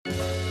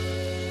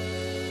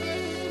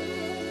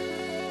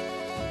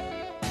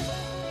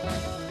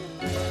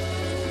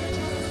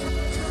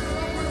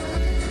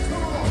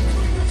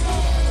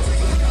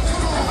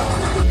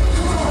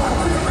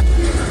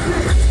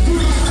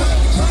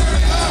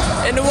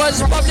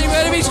was Public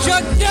Enemy's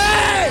Chuck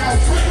Day!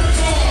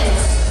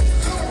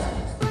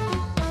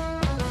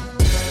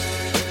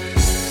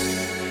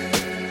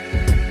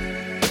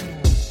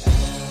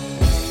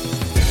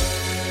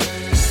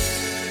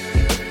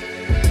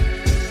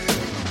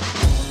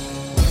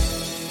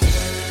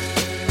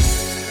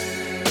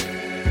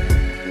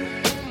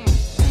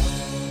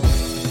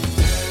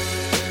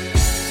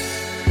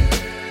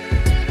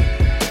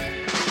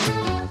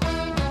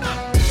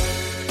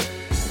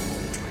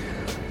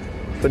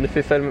 From the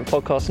Fifth Element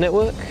Podcast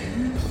Network,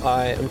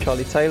 I am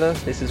Charlie Taylor.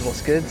 This is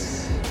What's Good.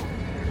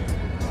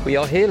 We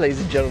are here,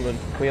 ladies and gentlemen.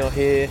 We are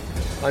here.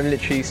 I'm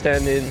literally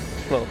sitting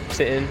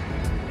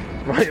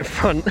right in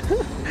front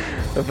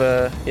of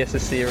the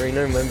SSC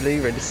Arena in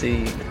Wembley, ready to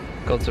see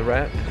Gods of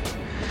Rap.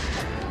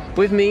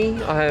 With me,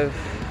 I have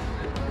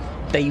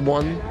Day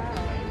One,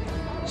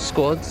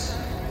 squads,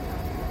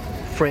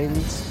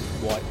 friends,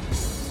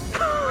 whites.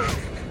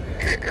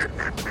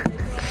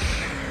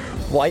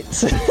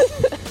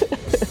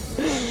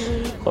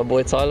 My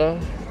boy Tyler.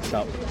 What's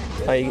up?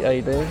 How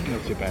you doing?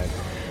 Not too bad.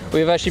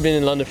 We've actually been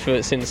in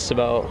London since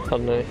about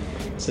one.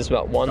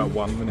 About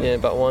 1 minute. Yeah,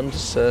 about one.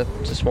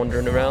 Just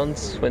wandering around.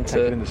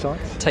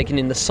 Taking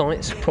in the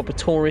sights. Proper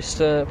tourist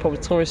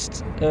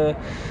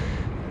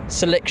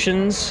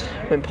selections.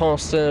 Went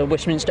past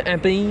Westminster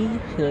Abbey.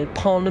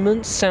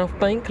 Parliament, South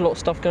Bank. A lot of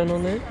stuff going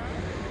on there.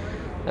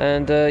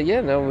 And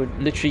now we're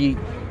literally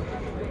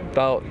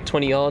about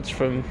 20 yards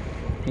from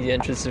the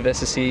entrance of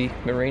SSC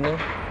Marina.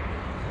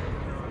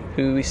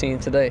 Who are we seeing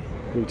today?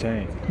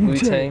 Wu-Tang.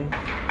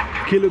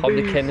 Killer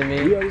Public Bees.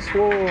 Enemy. We are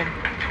sworn.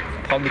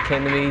 Public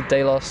Enemy,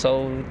 De La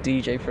Soul,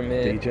 DJ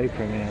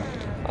Premier.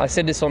 I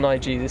said this on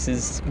IG. This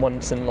is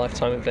once in a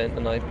lifetime event,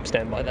 and I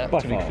stand by that.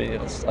 By to be far.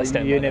 clear, I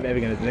stand You're by never that. ever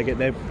going to.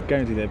 They're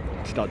going to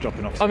start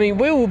dropping off. I mean,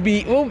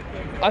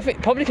 I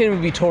think Public Enemy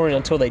will be touring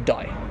until they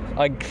die.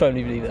 I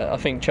firmly believe that. I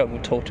think Chuck will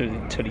tour till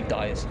he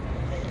dies.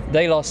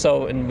 De La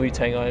Soul and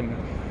Wu-Tang,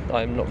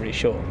 I'm not really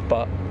sure,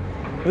 but.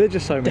 They're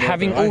just so many.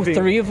 Having all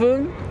three of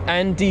them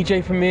and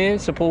DJ Premier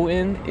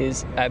supporting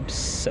is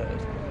absurd.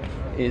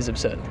 It is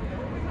absurd.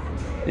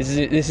 This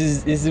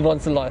is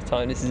once in a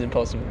lifetime. This is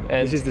impossible.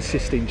 And this is the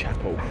Sistine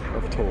Chapel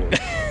of tours.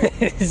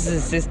 this is the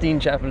Sistine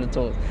Chapel of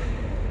tours.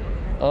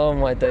 Oh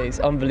my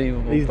days,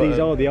 unbelievable. These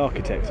are the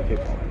architects of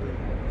hip hop,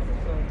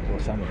 or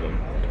some of them.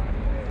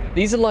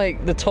 These are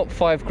like the top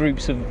 5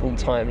 groups of all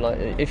time. Like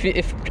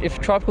if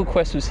Tribe Called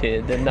Quest was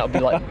here, then that would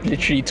be like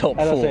literally top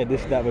 4. As I said,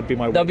 that would be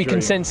my. That'd be dream.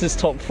 consensus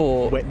top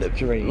 4. Wet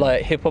dream.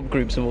 Like hip hop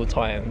groups of all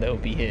time. That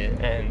would be here,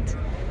 and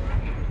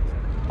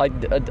I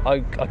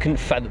couldn't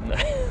fathom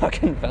that. I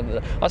couldn't fathom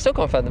that. I still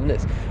can't fathom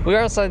this. We're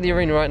outside the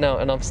arena right now,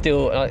 and I'm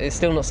still it's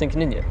still not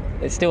sinking in yet.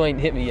 It still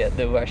ain't hit me yet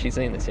that we're actually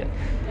seeing this yet.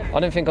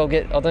 I don't think it'll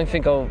hit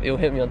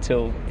me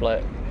until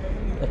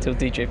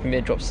DJ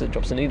Premier drops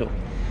a needle.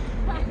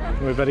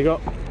 We've already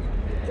got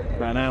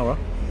about an hour.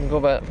 We've got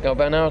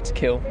about an hour to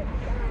kill.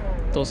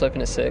 Doors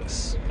open at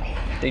 6.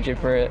 DJ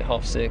Premier at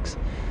 6:30.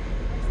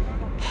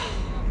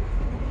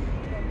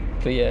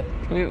 But yeah,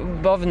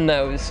 other than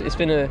that, it's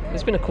been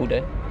a cool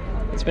day.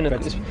 It's been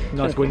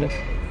Nice wings.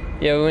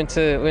 Yeah, we went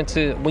to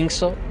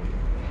Wingstop.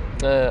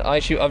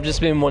 I've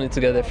just been wanting to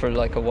go there for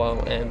like a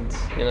while, and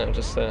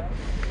just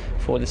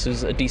thought this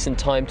was a decent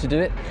time to do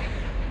it.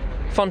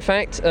 Fun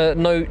fact: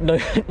 no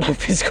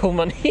physical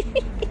money.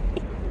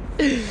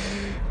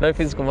 No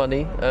physical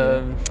money.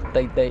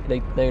 They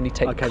only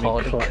take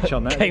card.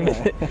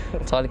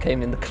 Tyler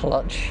came in the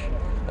clutch.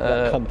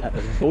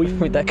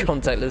 With that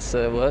contactless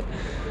work.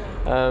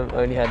 I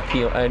only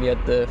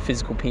had the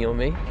physical P on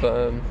me,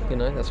 but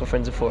that's what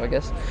friends are for, I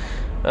guess.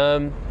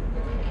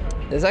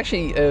 There's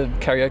actually a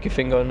karaoke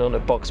thing going on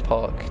at Box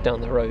Park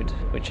down the road,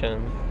 which I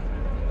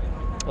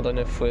don't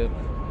know if we're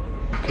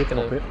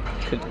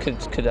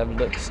could have a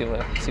look, see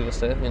what's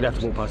there. We'd have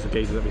to walk past the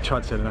geezer that we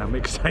tried selling our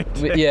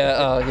mixtape.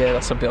 Yeah,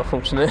 that's a bit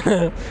unfortunate.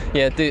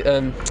 Yeah,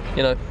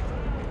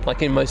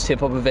 like in most hip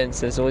hop events,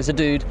 there's always a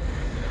dude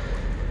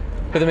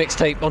with a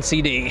mixtape on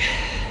CD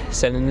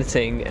selling the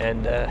thing,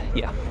 and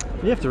yeah.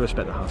 You have to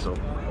respect the hustle.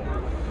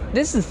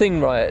 This is the thing,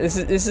 right? This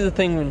is the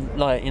thing,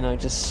 like,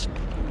 just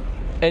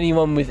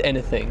anyone with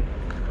anything.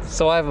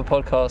 So I have a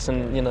podcast,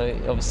 and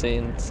obviously,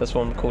 and that's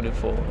what I'm recording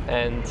for,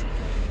 and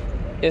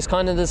it's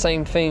kind of the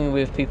same thing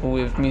with people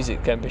with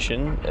music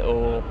ambition,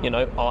 or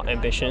art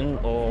ambition,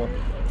 or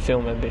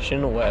film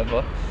ambition, or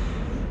whatever.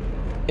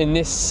 In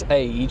this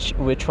age,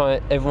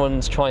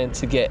 everyone's trying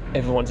to get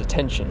everyone's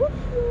attention. You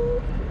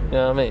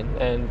know what I mean?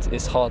 And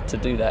it's hard to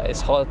do that. It's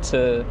hard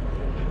to.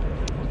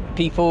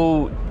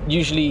 People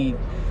usually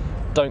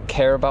don't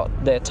care about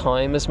their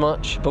time as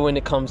much, but when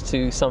it comes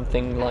to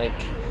something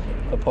like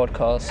a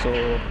podcast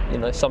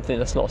or something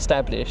that's not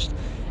established,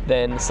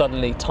 then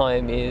suddenly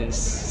time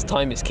is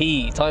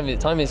key. Time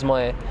is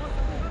my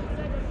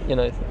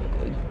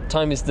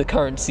time is the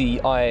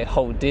currency I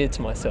hold dear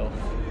to myself.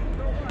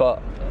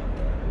 But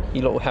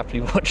you lot will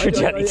happily watch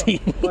reality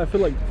TV. I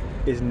feel like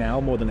is now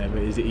more than ever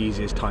is the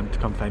easiest time to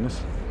become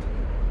famous.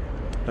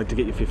 Like to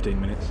get your 15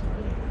 minutes.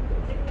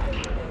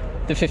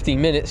 The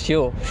 15 minutes,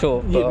 sure. Yeah,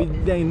 But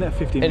but then that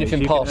 15 minutes.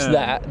 anything you can past earn-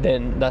 that,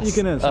 then you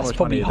can earn so that's much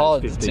probably money in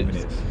hard those 15 to.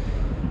 minutes.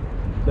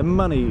 The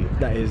money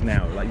that is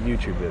now, like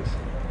YouTubers,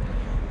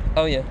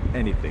 Oh yeah.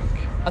 anything.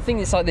 I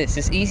think it's like this.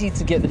 It's easy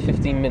to get the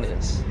 15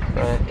 minutes,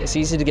 right? It's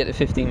easy to get the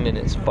 15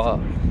 minutes, but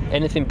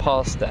anything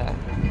past that,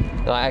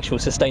 like actual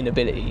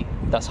sustainability,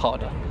 that's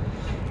harder.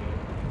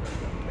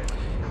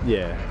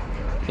 Yeah.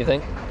 You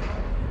think?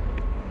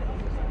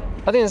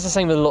 I think it's the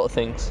same with a lot of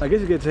things. I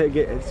guess it's good to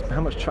get it's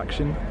how much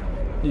traction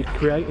you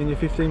create in your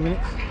 15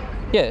 minutes.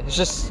 Yeah, it's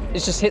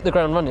just hit the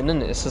ground running,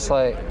 isn't it? It's just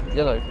like,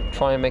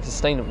 try and make it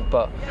sustainable.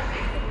 But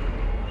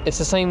it's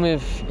the same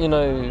with,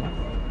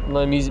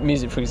 like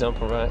music for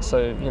example, right?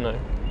 So,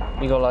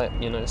 we got like,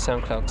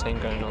 SoundCloud thing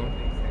going on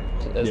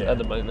at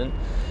the moment.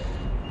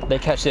 They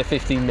catch their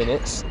 15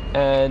 minutes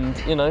and,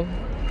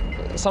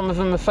 some of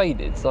them are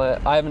faded.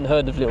 Like, I haven't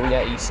heard of Lil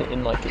Yachty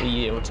in like a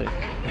year or two.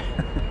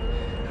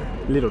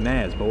 Little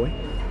Nas, boy.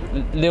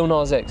 Lil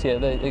Nas X, yeah,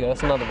 there you go,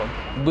 that's another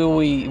one. Will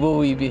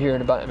we be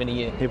hearing about him in a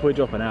year? He'll probably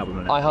drop an album.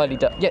 On it. I highly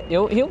doubt. Yeah,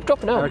 he'll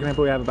drop an I album. reckon he'll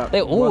probably have about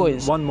They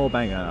always- one more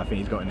banger. I think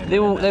he's got in him. They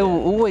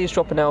will always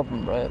drop an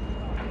album, right?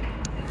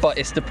 But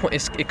it's the point.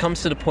 It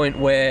comes to the point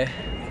where,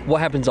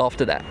 what happens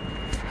after that?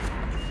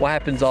 What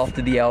happens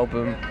after the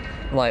album?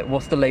 Like,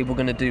 what's the label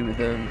gonna do with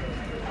them?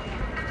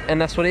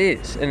 And that's what it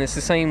is. And it's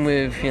the same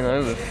with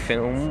with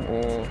film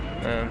or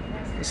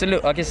it's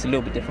I guess a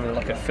little bit different with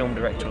like a film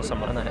director or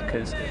something like that,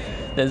 because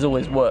there's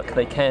always work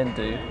they can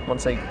do.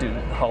 Once they do a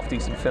half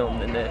decent film,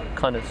 then they're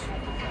kind of,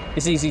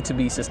 it's easy to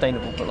be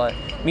sustainable. But like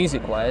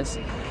music wise,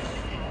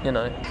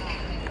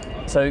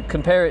 so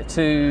compare it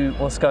to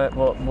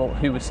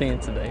who we're seeing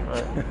today,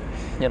 right?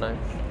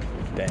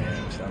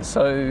 Damn, son.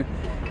 So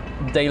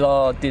De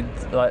La did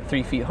like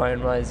 3 Feet High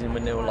and Rising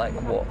when they were like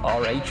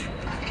our age,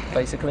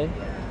 basically,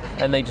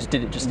 and they just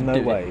did it just to No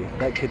do way. it.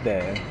 That kid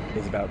there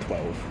is about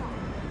 12.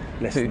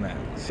 Less Who? than that.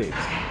 6,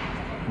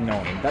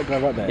 9. That guy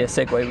right there. Yeah,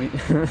 segue.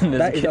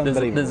 That is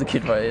unbelievable. There's a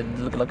kid right here,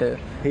 looking like a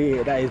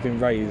That has been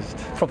raised.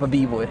 proper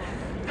b-boy.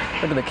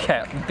 Look at the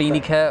cap,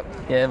 beanie cap.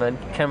 Yeah, man,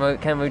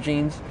 camo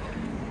jeans,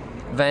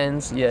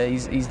 Vans. Yeah,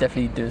 he's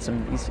definitely doing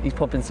some. He's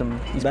popping some.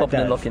 He's popping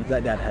and locking.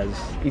 That dad has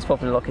He's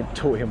popping and locking.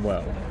 taught him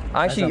well.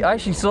 I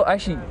actually saw.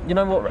 You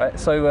know what, right?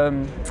 So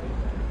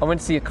I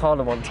went to see a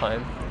Carla one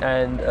time,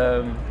 and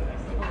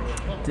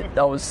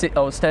I was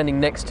standing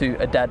next to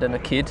a dad and a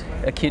kid,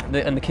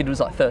 and the kid was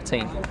like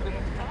 13,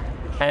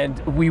 and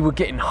we were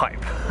getting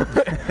hype.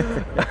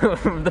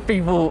 The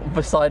people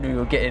beside me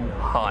were getting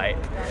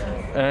hype,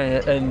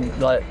 and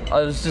like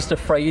I was just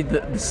afraid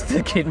that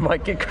the kid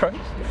might get crushed.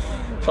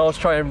 So I was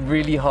trying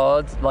really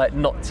hard, like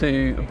not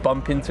to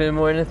bump into him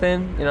or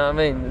anything. You know what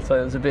I mean?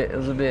 So it was a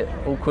bit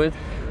awkward,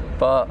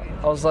 but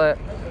I was like,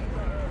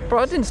 bro,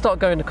 I didn't start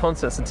going to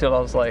concerts until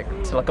I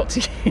got to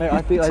uni.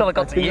 I think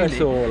uni. I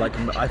saw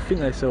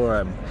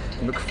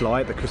McFly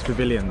at the Chris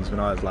Pavilions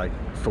when I was like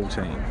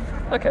 14.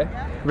 Okay.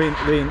 I mean,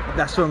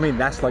 that's what I mean.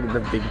 That's like the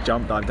big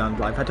jump that I've done.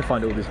 Like, I've had to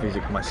find all this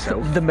music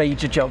myself. The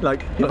major jump.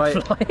 Like if I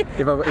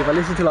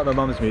listen to like my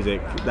mum's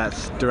music,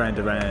 that's Duran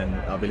Duran.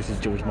 I'll be listening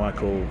to George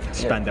Michael,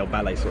 Spandau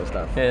Ballet sort of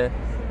stuff. Yeah.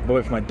 But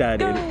with my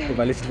dad, if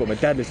I listen to what my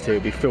dad listens to,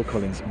 it'd be Phil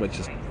Collins, which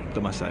is, I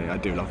must say, I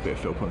do love a bit of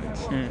Phil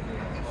Collins.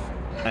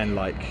 And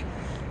like,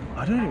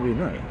 I don't really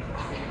know.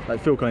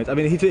 Like Phil Collins, I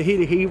mean,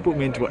 he brought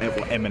me into what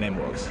Eminem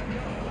was.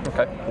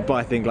 Okay. But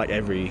I think like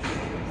every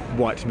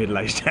white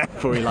middle-aged chap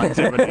before he liked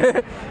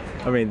Eminem.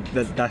 I mean,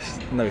 that's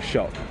no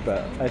shock,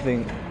 but I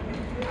think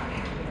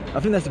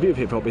that's the beauty of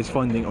hip-hop, is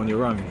finding it on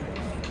your own.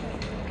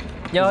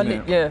 Yeah,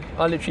 Isn't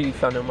I literally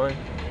found it on mine.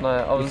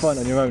 Like, You find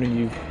it on your own,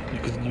 and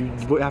because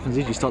what happens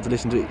is you start to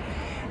listen to it.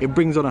 It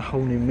brings on a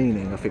whole new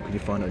meaning, I think, when you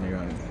find it on your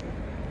own.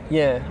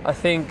 Yeah, I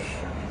think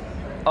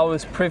I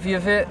was privy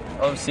of it,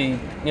 obviously,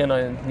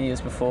 the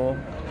years before.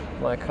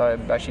 Like, I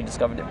actually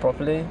discovered it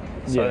properly.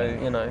 So,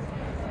 Yeah.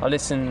 I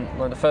listened,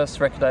 like, the first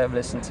record I ever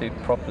listened to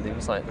properly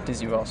was like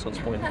Dizzy Rascal's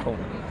Boy in the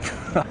Corner.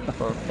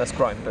 Well, that's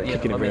grime, but yeah.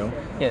 Keeping it real.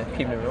 Yeah,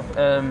 keeping it real.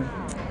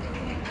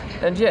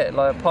 And yeah,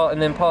 like,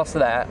 then past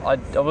that, I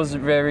was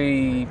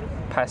very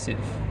passive,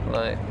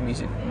 like,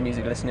 music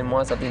listening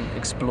wise. I didn't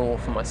explore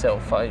for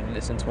myself. I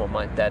listened to what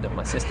my dad and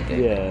my sister gave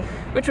me,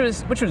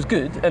 which was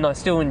good, and I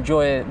still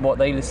enjoy what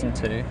they listen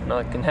to, and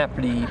I can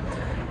happily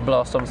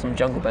blast on some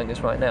jungle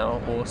bangers right now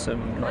or some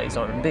 90s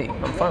R&B.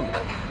 I'm fine with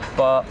that.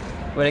 But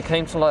when it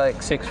came to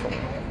like sixth form,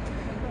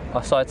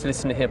 I started to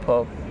listen to hip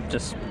hop.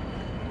 Just,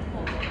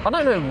 I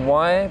don't know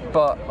why,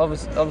 but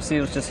obviously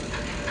it was just,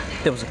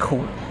 there was a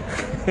call.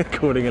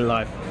 Calling in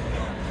life.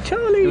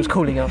 Charlie! It was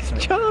calling out to me.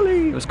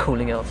 Charlie! It was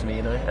calling out to me,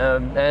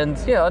 and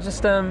yeah, I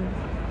just I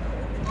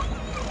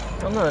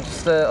don't know, I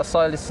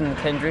started listening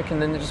to Kendrick, and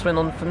then it just went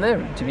on from there,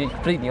 to be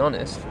completely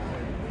honest.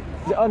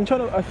 I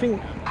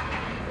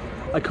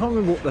can't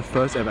remember what the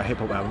first ever hip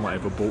hop album I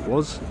ever bought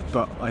was,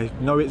 but I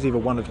know it's either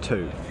one of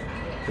two,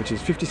 which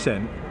is 50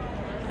 Cent,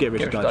 Get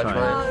Rich or Die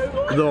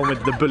Trying, the one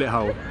with the bullet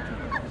hole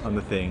on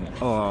the thing,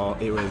 or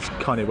it was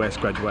Kanye West,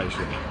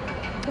 Graduation.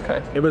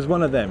 Okay. It was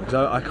one of them, because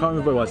I can't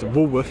remember what it was.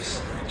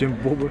 Woolworths. Do you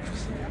remember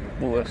Woolworths?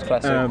 Woolworths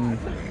classic.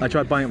 I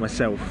tried buying it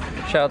myself.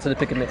 Shout out to the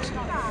Pick and Mix.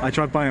 I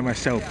tried buying it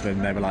myself,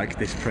 and they were like,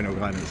 "This is parental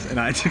guidance," and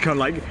I had to go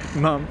like,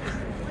 "Mum,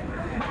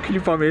 can you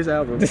find me this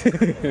album?" She's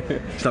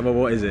like, "Well,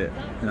 what is it?"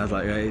 And I was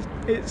like,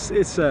 "It's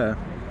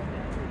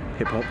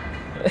hip hop."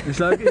 It's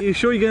like, "Are you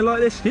sure you're gonna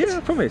like this?" "Yeah, I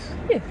promise."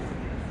 Yeah.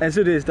 And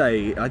to this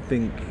day, I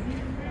think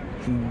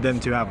them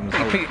two albums.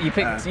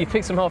 You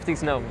picked some half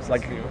decent albums.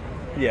 Like,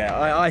 yeah,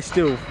 I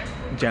still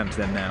jam to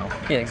them now.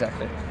 Yeah,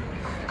 exactly.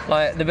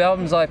 Like the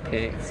albums I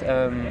picked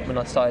when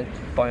I started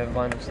buying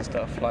vinyls and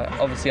stuff. Like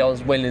obviously I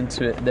was well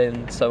into it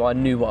then, so I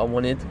knew what I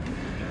wanted.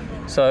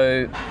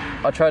 So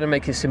I tried to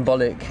make it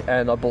symbolic,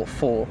 and I bought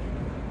 4,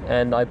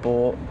 and I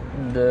bought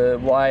the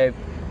why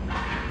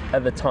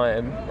at the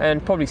time,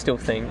 and probably still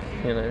think,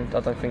 you know, I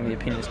don't think the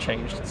opinion's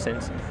changed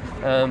since.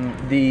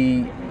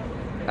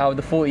 Out of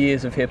the 40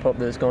 years of hip hop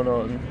that's gone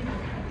on,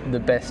 the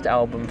best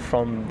album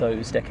from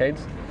those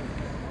decades.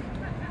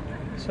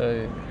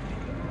 So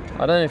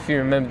I don't know if you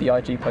remember the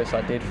IG post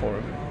I did for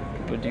him,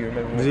 but do you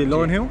remember? Was it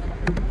Lauryn Hill?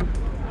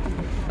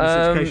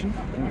 Education?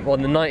 Well,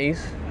 in the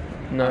 90s?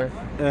 No.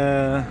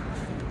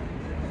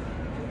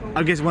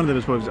 I guess one of them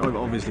was probably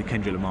obviously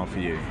Kendrick Lamar for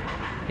you.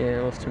 Yeah,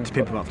 it was To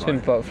Pimp a Butterfly.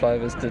 Pimp a Butterfly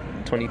was the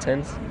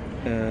 2010s.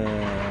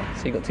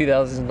 So you got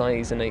 2000s,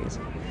 90s and 80s.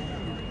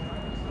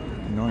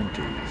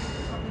 90s.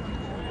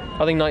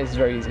 I think 90s is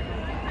very easy.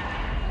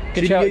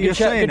 Good See, shout, you're good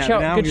shout, saying good that, shout,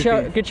 but now good I'm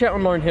shout, just good shout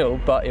on Lauryn Hill,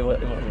 but it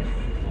wasn't.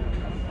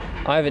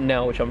 I have it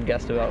now, which I'm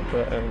gassed about,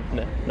 but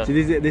no.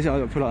 See, this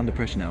I feel like under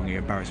pressure now. I'm going to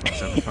embarrass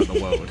myself in front of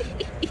the world.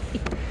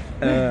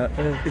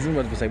 Isn't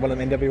what to say? One of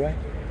them NWA?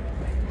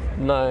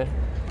 No.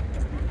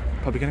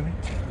 Public Enemy?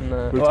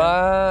 No. Wu-Tang?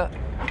 Well,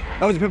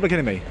 Oh, was it Public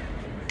Enemy?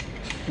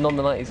 not in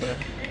the 90s,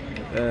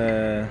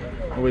 though.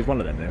 Always one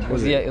of them then. It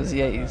was the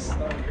 80s.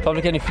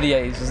 Public Enemy for the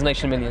 80s was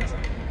Nation of Millions,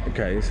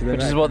 Okay, so then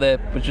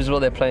which is what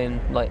they're playing,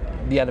 like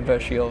the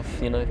anniversary of,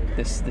 you know,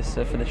 this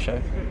for this show,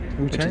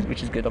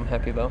 which is good. I'm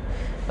happy about.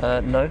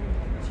 No.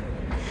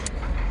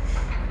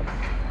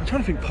 I'm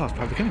trying to think past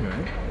Public Enemy,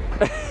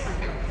 right?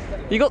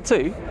 You got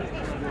 2.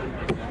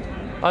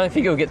 I don't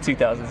think you'll get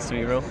 2000s to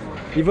be real.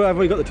 You've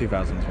already got the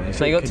 2000s, man.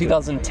 So you got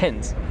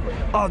 2010s.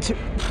 Oh,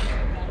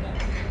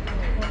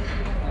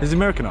 it's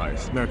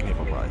Americanized, American hip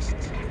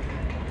hopized.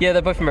 Yeah,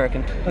 they're both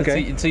American.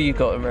 Okay. The two you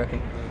got are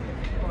American.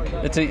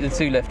 The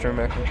two left are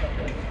American.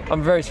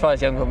 I'm very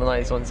surprised you haven't got the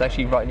 90s one. It's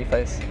actually right in your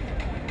face.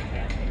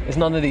 It's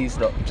none of these,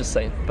 lot, just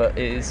saying. But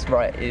it is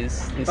right.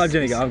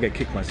 I'll get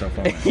kicked myself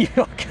on. You're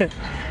not gonna...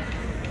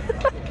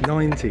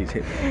 90s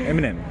hip hop.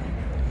 Eminem.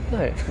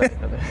 No.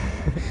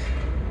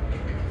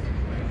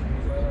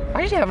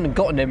 I actually haven't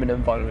got an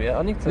Eminem vinyl yet.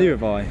 I need to. Neither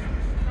have I.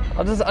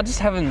 I just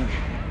haven't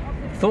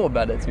thought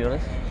about it, to be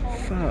honest.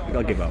 Fuck,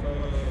 I'll give up.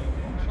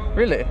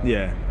 Really?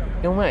 Yeah.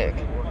 You're Mac.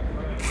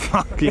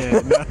 Fuck yeah,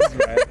 that's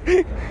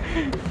right.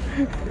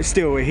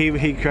 Still, he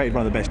created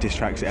one of the best diss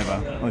tracks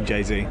ever on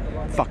Jay-Z.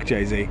 Fuck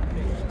Jay-Z.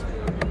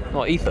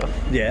 What, Ether?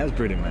 Yeah, that was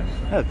brilliant, man.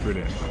 That was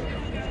brilliant.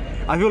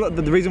 I feel like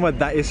the reason why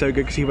that is so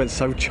good because he went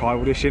so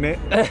childish in it.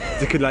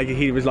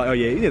 He was like, oh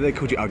yeah, they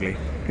called you ugly.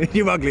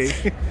 You ugly.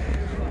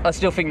 I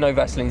still think No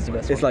Vaseline's the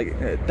best It's one.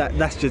 like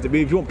that's just. I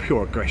mean, if you want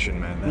pure aggression,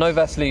 man. No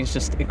Vaseline's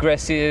just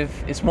aggressive.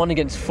 It's 1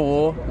 against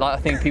 4. Like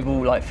I think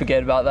people like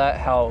forget about that.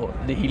 How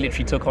he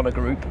literally took on a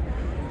group,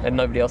 and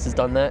nobody else has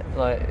done that.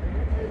 Like,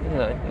 you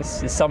know,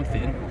 it's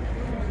something.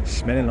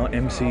 Smelling like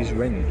MC's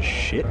rent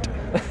shit.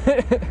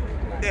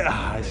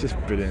 Yeah, it's just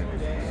brilliant.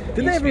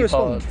 Did they ever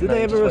respond? Did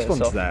they ever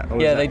respond to that?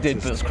 Yeah, they did,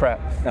 but it was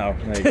crap. Oh,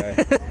 there you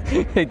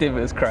go. They did, but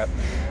it was crap.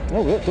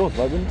 Oh, look, doors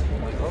opened.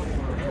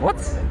 What?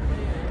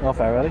 Half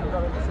hour early.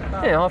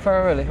 Yeah, half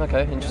hour early.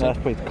 Okay, So interesting. that's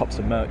probably the cops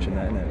and merch in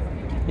there, isn't it?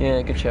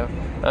 Yeah, good show. Do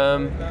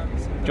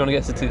you want to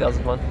get to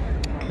 2001? Do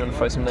you want to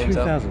throw some names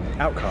 2000.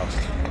 Outcast.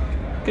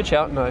 out? Good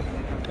shout. No.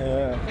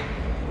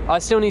 I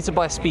still need to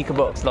buy Speaker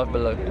Box Love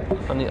Below.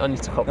 I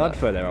need to cop I that.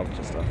 prefer their albums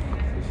and stuff.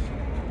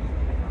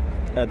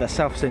 The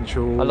South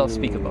Central. I love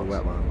Speaker Box.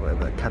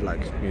 Whatever, Cadillac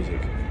music.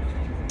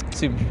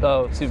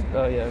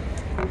 Yeah.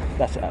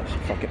 That's actually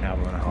fucking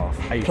album and a half.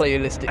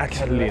 Playalistic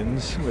Cadillac.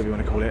 Aliens, whatever you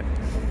want to call it.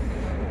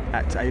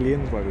 At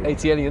Aliens, whatever.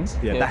 80 Aliens.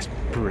 Yeah, that's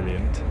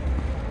brilliant.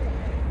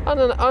 I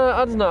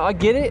don't know. I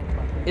get it.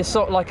 It's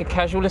sort of like a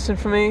casual listen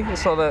for me.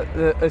 It's not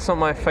it's not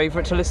my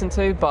favourite to listen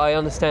to, but I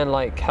understand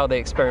like how they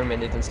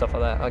experimented and stuff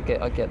like that.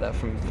 I get that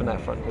from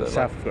that front. But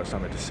South have got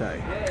something to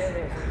say.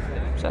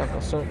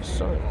 South,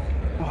 sorry.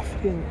 Oh,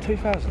 fucking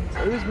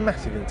 2000s. It was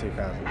massive in the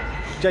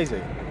 2000s.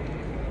 Jay-Z.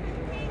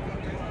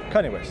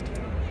 Kanye West.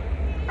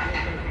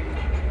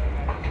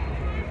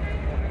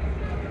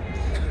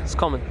 It's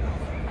Common.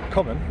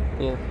 Common.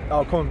 Yeah.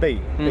 Oh, Common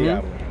B. B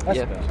album. That's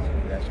Yeah.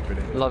 That's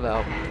brilliant. Love that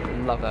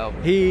album. Love that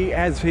album.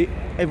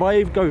 If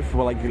I go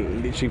for like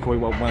literally probably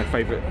one of my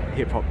favourite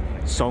hip hop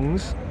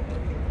songs,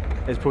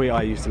 it's probably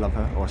I Used to Love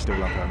Her, or I Still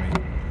Love Her, I mean.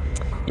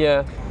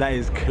 Yeah. That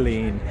is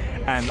clean,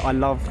 and I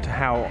loved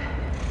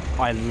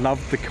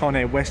the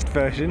Kanye West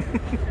version.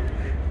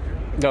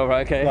 Oh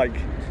right. Okay. Like,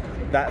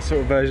 that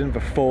sort of version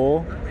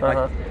before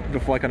Uh-huh.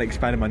 before I kind of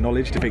expanded my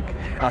knowledge to think.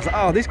 I was like,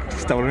 oh, this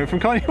is stolen from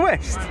Kanye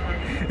West.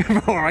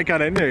 Before I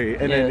kind of knew,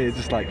 and then Yeah. it's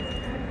just like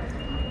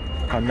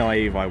how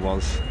naive I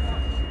was.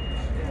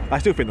 I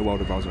still think the world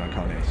revolves around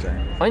Kanye. So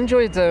I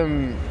enjoyed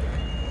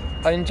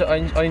I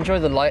enjoy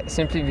the light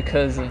simply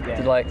because of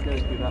the like.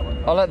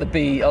 I like the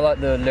beat, I like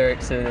the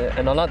lyrics in it,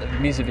 and I like the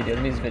music video.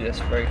 The music video is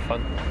very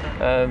fun.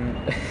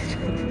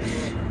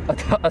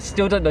 I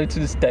still don't know to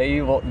this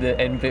day what the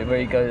end bit where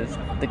he goes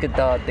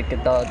digga-da,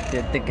 digga-da,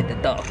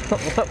 digga-da-da.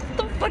 What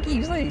the fuck are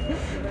you saying?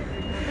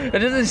 It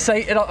doesn't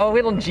say. And I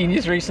went on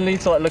Genius recently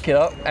to like look it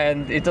up,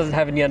 and it doesn't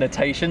have any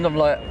annotation. I'm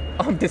like,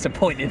 I'm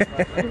disappointed.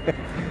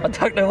 I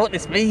don't know what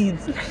this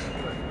means.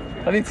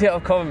 I need to get a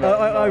comment.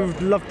 I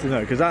would love to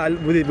know because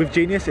with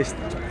Genius, it's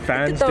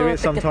fans do it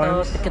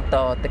sometimes. I'll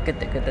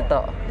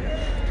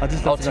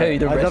tell you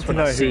the I'd rest love to when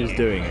know I see who's it.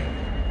 doing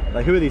it.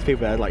 Like, who are these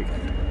people that are like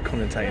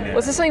commentating it? Well,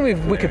 it's the same with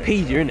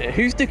Wikipedia, isn't it?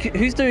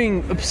 Who's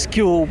doing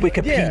obscure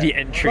Wikipedia Yeah.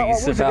 entries Well,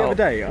 what was it the other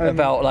day?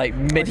 about like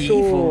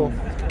medieval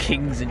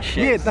kings and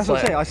shit? Yeah, that's what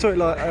I'm saying. I saw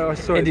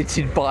it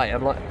edited by.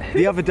 I'm like,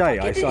 the other day.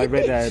 I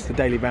read the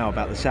Daily Mail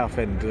about the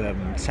Southend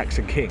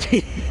Saxon king,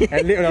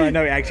 and little did I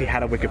know it actually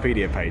had a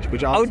Wikipedia page,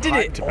 which I was oh, did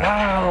it? hyped about.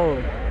 Wow,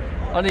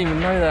 I didn't even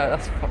know that.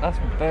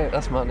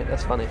 That's funny.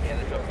 That's funny.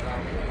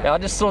 Yeah, I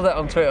just saw that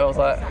on Twitter. I was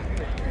like,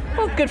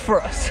 oh, good for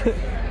us. I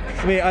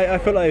mean, I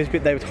felt like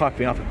they were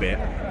hyping up a bit.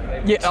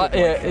 Yeah,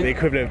 The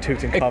equivalent of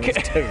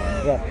Tutankhamun's tomb.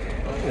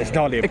 It's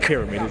not really a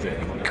pyramid, is it?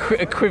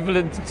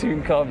 Equivalent to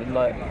Tutankhamun,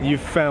 like. You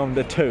found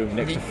a tomb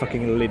next to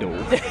fucking Lidl.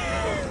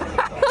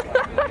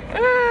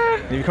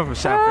 If you come from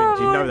Southend,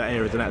 you know that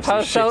area is an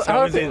absolute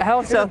shit.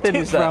 How Southend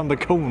is that? Around the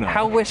corner.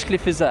 How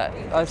Westcliff is that?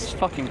 That's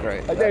fucking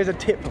great. There's a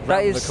tip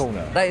around the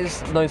corner. That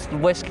is the most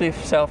Westcliff,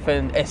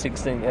 Southend,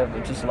 Essex thing ever.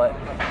 Just like,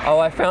 oh,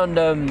 I found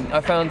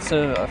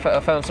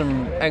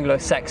some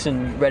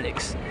Anglo-Saxon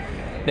relics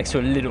next to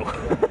a Lidl.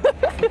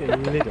 Fucking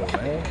Lidl,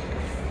 man.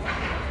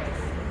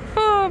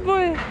 Oh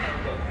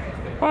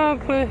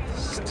boy.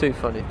 It's too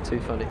funny.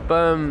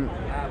 But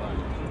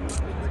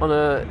on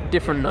a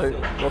different note,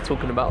 not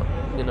talking about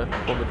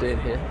what we're doing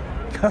here.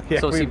 Yeah,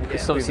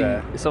 It's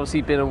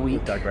obviously been a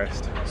week.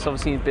 Digressed. It's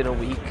obviously been a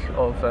week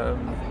of.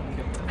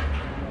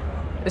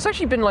 It's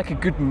actually been like a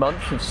good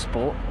month of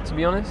sport, to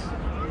be honest.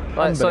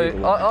 Like,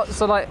 Unbelievable.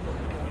 so like,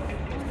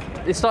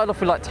 it started off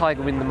with like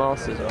Tiger winning the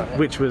Masters, right?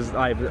 Which was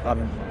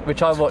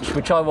Which I watched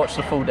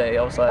the full day.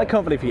 I was like, I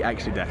can't believe he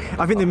actually did.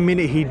 I think the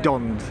minute he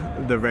donned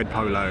the red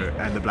polo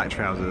and the black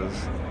trousers,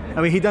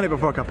 I mean, he'd done it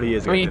before a couple of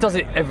years ago. I mean, he does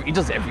it every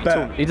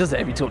tournament. He does it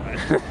every tournament.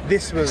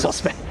 This was.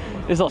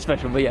 It's not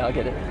special, but yeah, I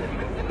get it.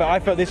 But I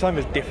felt this time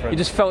was different. You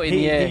just felt it in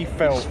the air. He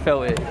felt. You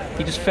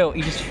just felt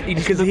it. He just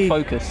Because looked he-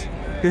 focused.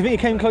 I think he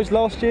came close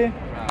last year.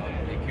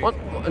 What?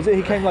 Was it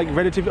he came like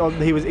relatively? Or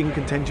he was in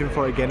contention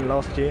for it again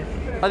last year.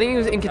 I think he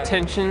was in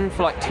contention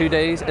for like 2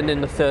 days, and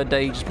then the third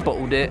day he just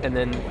bottled it, and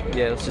then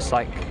yeah, it was just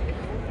like,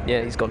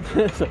 yeah, he's gone.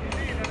 But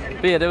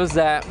yeah, there was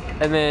that,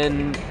 and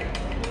then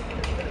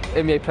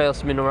NBA playoffs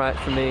have been alright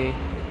for me,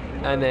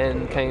 and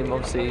then came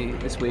obviously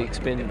this week's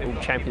been all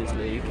Champions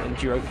League and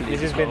Europa League.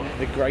 This has as well. been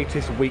the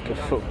greatest week of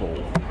football,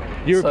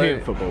 European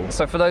football.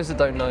 So for those that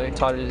don't know,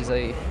 Tyler is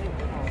a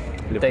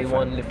Liverpool day fan.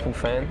 one Liverpool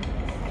fan.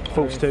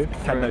 Forced to,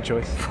 had no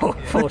choice.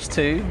 Forced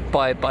to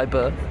by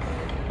birth,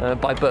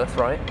 by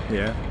birthright.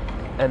 Yeah,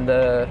 And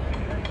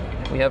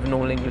we have an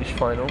all-English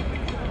final.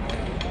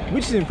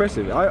 which is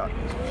impressive.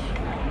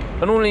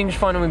 An all-English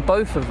final in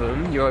both of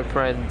them, Europa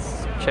and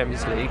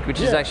Champions League,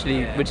 which is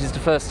the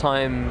first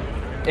time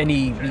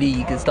any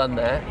league has done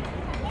that.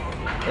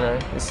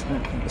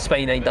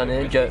 Spain ain't done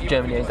it,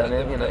 Germany ain't done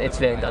it,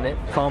 Italy ain't done it.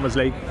 Farmers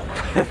League.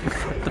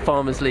 The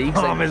Farmers League.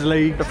 Farmers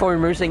League. The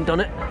Foreign Roos ain't done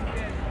it.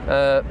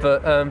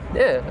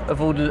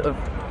 Of all the,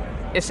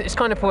 it's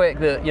kind of poetic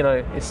that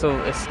it's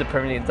the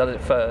Premier League that done it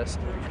first,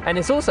 and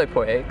it's also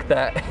poetic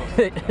that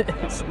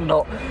it's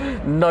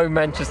no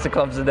Manchester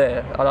clubs are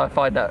there, and I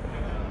find that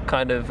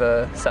kind of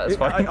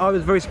satisfying. I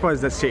was very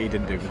surprised that City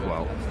didn't do as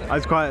well.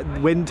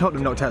 When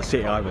Tottenham knocked out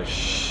City, I was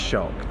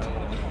shocked.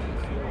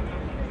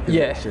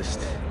 Yeah. It's just.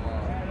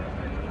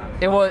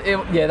 That was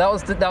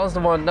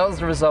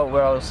the result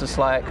where I was just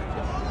like,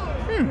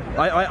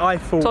 I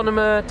thought Tottenham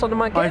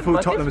might get. I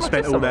thought Tottenham might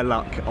spent get all their someone.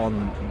 luck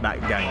on that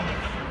game.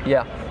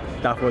 Yeah,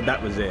 I thought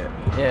that was it.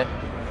 yeah.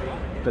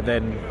 But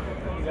then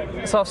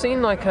So I've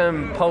seen like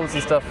polls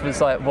and stuff was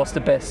like what's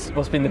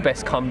been the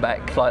best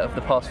comeback like of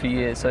the past few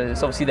years. So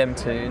it's obviously them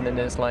two, and then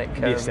there's like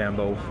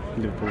Istanbul,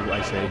 Liverpool,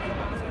 AC.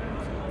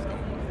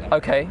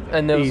 okay,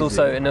 and there was Easy.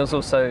 also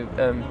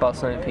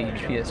Barcelona,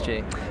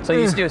 PSG. So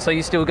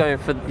you're still going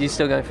for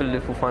the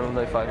Liverpool final,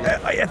 no 5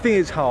 years. I think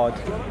it's hard.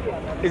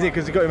 Is it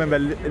because you've got to remember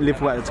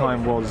Liverpool at the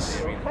time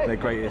was their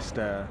greatest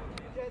But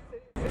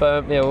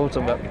yeah, we'll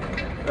talk about.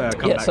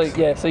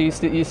 comebacks. So you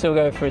still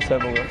going for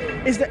Istanbul?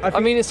 Is that, I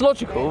mean, it's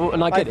logical,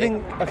 and I get I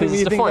think it when because you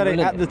it's the think final, about it,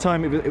 isn't at the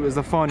time it was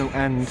the final,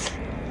 and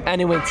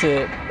and it went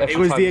to. it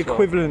was the extra time as well.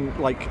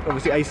 equivalent. Like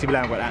obviously AC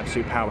Milan were an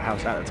absolute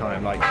powerhouse at the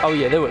time. Like Oh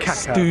yeah, they were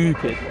Kaká.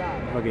 stupid.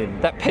 fucking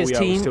That PES Puyol was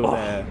team, still oh.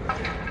 there.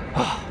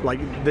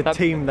 like the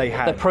team they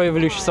had. The Pro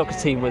Evolution Soccer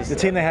team was The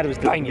team they had was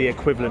banging. the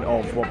equivalent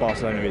of what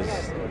Barcelona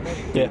is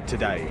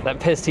today. That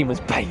PES team was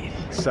banging.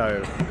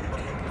 So,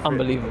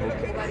 Unbelievable.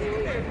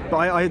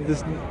 but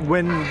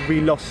when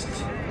we lost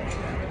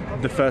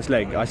the first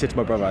leg, I said to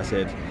my brother, I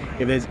said,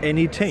 if there's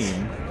any team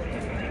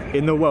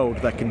in the world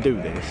that can do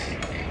this,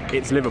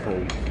 it's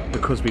Liverpool,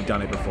 because we've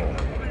done it before.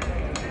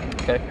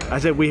 Okay. I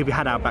said we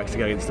had our backs to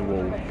go against the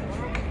wall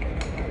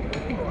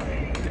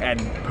and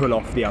pull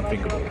off the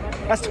unthinkable.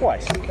 That's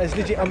twice. That's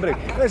legit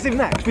unbelievable. That's even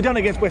that, 'cause we've done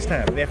it against West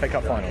Ham in the FA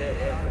Cup final.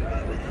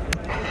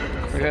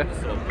 Okay.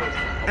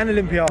 And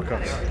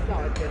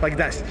Olympiacos. Like,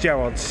 that's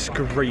Gerrard's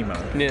screamer.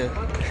 Yeah.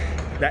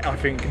 That I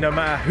think no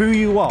matter who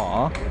you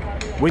are,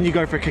 when you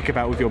go for a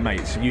kickabout with your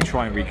mates, you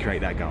try and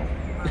recreate that goal.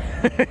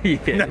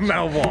 Yeah. No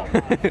matter what.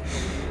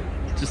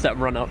 Just that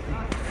run up.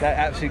 That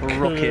absolute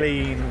Rocket.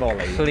 clean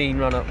volley. Clean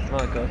run up.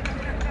 My God.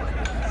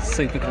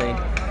 Super clean.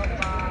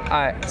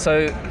 Alright,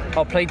 so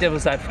I'll play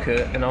devil's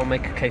advocate and I'll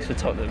make a case for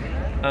Tottenham.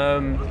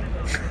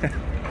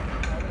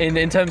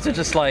 In terms of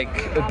just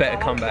like a better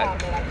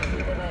comeback,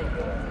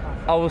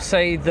 I will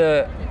say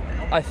that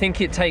I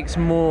think it takes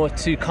more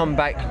to come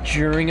back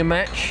during a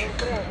match.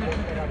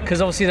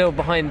 Because obviously they were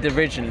behind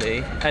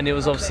originally, and it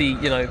was obviously,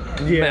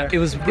 it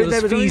was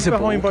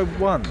feasible. Only behind by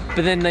one.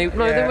 But then they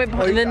went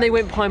behind, and then they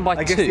went behind by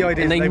I guess two, the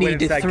idea and is they went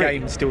needed into that 3.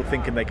 game still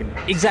thinking they can.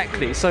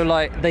 Exactly. So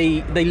like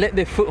they let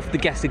their foot off the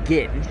gas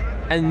again,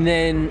 and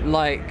then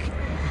like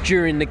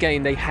during the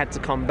game they had to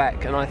come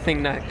back, and I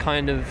think that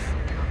kind of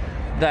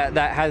that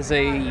has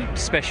a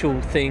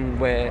special thing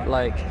where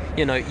like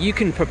you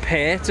can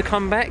prepare to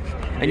come back,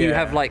 and you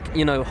have like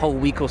a whole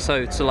week or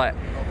so to like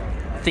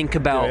think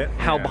about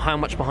how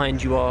much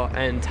behind you are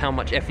and how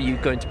much effort you're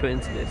going to put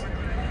into this.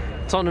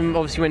 Tottenham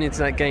obviously went into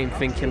that game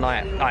thinking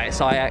like, alright, it's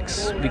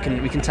Ajax, we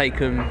can take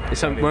them.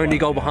 We're only a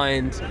goal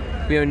behind.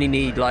 We only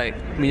need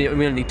we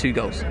only need 2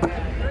 goals.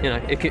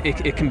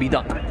 It can be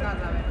done.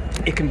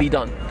 It can be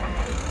done.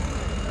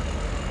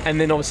 And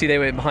then obviously they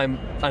went behind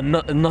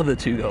another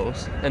 2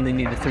 goals, and they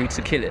needed 3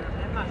 to kill it.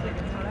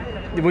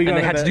 And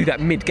they had to do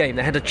that mid-game.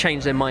 They had to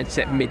change their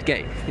mindset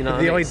mid-game.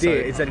 The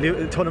idea is that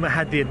Tottenham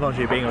had the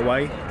advantage of being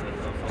away.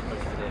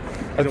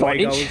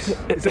 Advantage?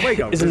 It's away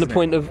goals. Isn't the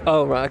point of?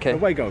 Oh right, okay.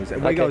 Away goals.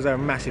 Away goals are a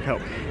massive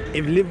help.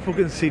 If Liverpool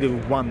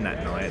conceded 1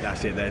 that night,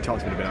 that's it. Their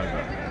chance would have been over.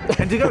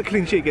 And to go a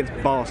clean sheet against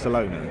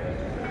Barcelona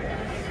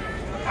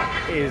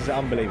is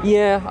unbelievable.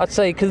 Yeah, I'd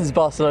say because it's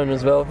Barcelona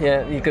as well.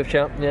 Yeah, you good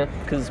shout. Yeah,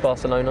 because it's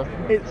Barcelona.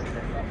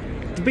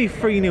 To be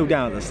 3-0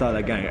 down at the start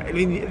of that game. I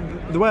mean,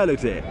 the way I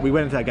looked at it, we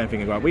went into that game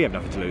thinking, right, we have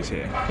nothing to lose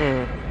here.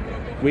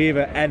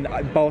 And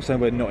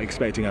Barcelona were not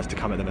expecting us to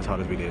come at them as hard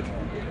as we did.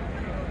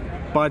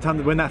 By the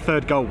time when that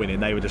 3rd goal went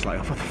in, they were just like,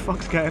 oh, what the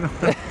fuck's going on?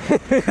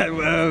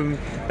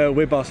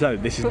 We're Barcelona.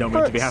 This is not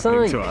meant to be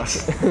happening to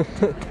us.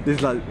 This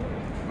is like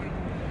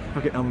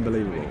fucking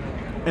unbelievable.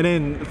 And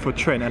then for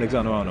Trent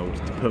Alexander-Arnold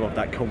to pull off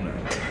that corner,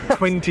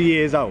 20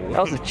 years old.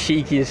 That was the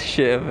cheekiest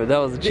shit ever. That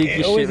was the cheekiest shit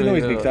ever. It always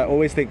annoys me because I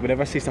always think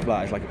whenever I see stuff like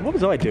that, it's like, what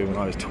was I doing when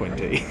I was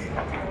 20?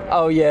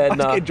 Oh yeah, I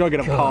was getting drunk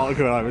in a park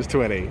when I was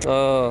 20.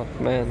 Oh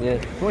man,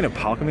 yeah. Not in a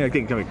park. I mean, I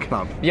didn't go to a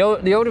club. The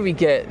older we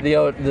get,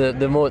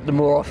 the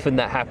more often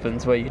that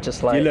happens, where you're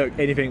just like, you look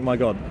and you think, my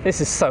God, this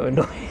is so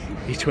annoying.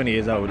 He's 20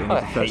 years old and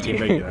he's the first team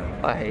regular.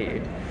 I hate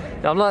you.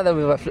 I'm like that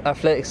with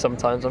athletics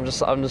sometimes. I'm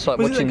just like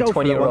watching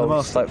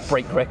 20-year-olds like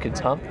break records,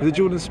 huh? Was it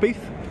Jordan Spieth?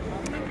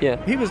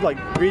 Yeah. He was like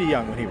really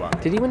young when he won.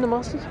 Did he win the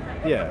Masters?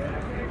 Yeah.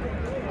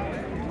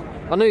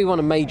 I know he won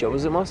a major.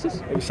 Was it Masters?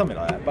 It was something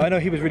like that. But I know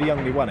he was really young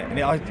when he won it. And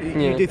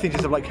you do think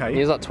yourself like, hey. He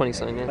was like 20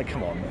 something. Yeah. Like,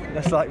 come on,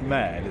 that's like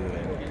mad, isn't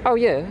it? Oh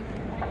yeah.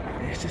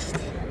 It's just.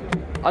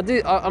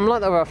 I'm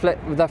like that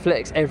with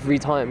athletics every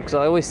time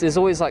because there's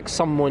always like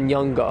someone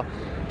younger,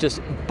 just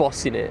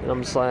bossing it, and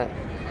I'm just like.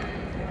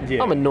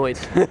 Yeah. I'm annoyed.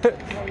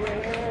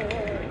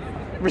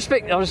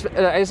 Respect. There was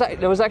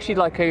actually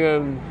like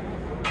a.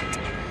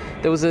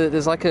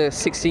 There's like a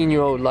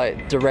 16-year-old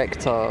like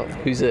director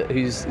who's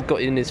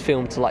got in his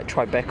film to like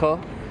Tribeca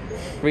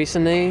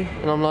recently,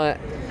 and I'm like,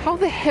 how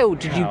the hell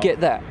did you get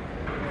that?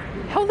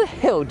 How the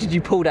hell did you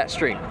pull that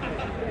string?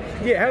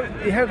 Yeah,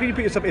 how can you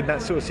put yourself in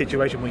that sort of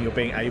situation when you're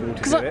being able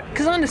to do it?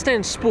 Because I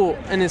understand sport,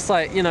 and it's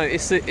like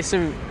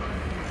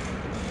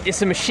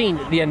it's a machine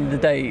at the end of the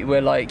day where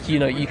like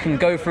you can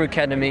go for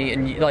academy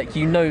and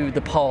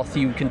the path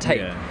you can take.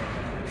 Yeah.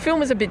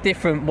 Film is a bit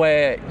different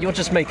where you're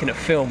just making a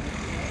film,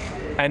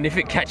 and if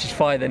it catches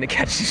fire, then it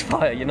catches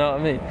fire. You know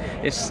what I mean?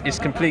 It's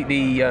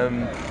completely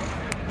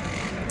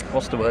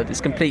what's the word?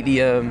 It's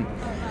completely by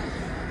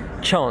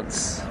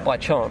chance.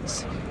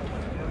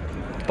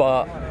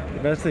 But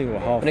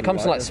when it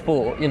comes to like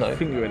sport, I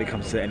think when it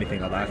comes to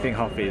anything like that, I think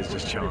half of it is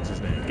just chance,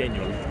 isn't it?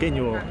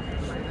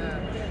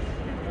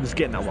 Just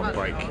getting that one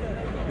break,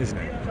 isn't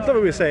it? It's like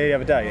we were saying the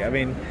other day. I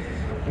mean,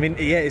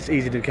 yeah, it's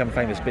easy to become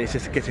famous, but it's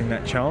just getting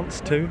that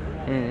chance too.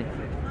 And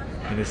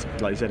it's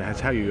like you said, it's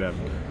how you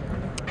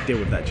deal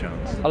with that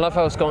chance. I love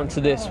how it's gotten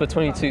to this. We're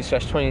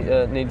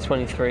 22/20, nearly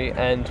 23,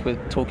 and we're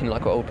talking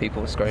like we're old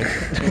people. It's great.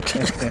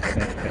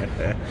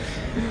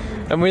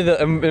 and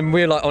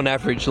we're like on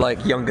average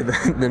like younger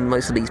than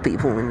most of these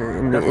people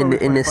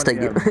in this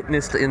stadium,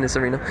 in this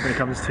arena. When it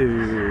comes to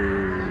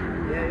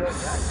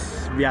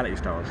reality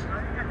stars,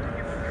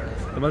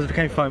 the ones that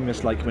became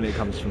famous, like when it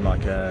comes from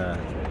like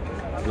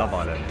Love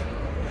Island.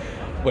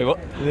 Wait, what?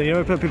 You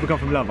know, people come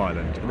from Love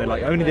Island. They're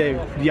like they're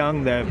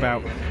young. They're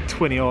about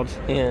 20 odd.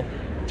 Yeah,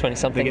 20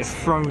 something. They get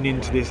thrown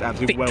into this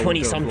absolute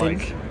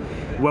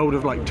world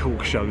of like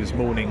talk shows,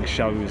 morning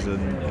shows,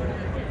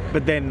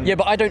 but then. Yeah,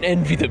 but I don't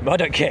envy them. I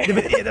don't care.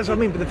 Yeah, that's what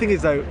I mean. But the thing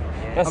is, though,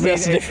 that's the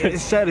difference.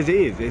 As sad as it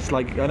is, it's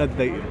like I know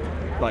they,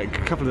 like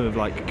a couple of them have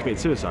like committed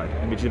suicide,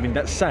 which I mean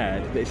that's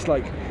sad. But it's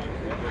like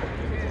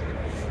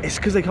it's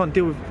because they can't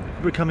deal with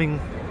becoming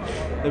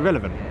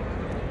irrelevant.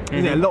 Mm-hmm.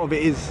 You know, a lot of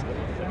it is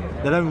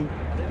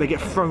they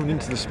get thrown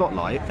into the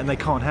spotlight and they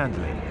can't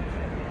handle it.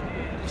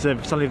 So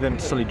suddenly them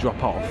to suddenly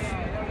drop off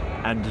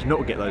and just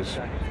not get those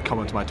come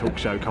onto my talk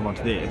show, come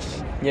onto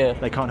this. Yeah.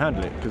 They can't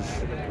handle it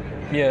because.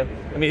 Yeah.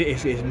 I mean,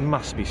 it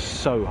must be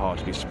so hard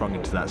to be sprung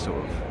into that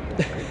sort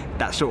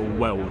of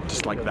world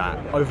just like that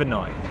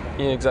overnight.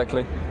 Yeah,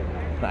 exactly.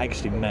 That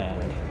actually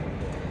mad.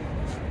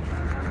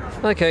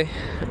 Okay,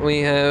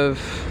 we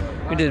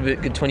did a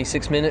good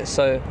 26 minutes,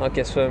 so I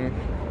guess we'll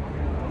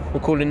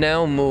call it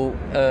now and we'll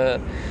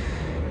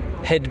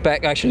head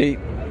back. Actually,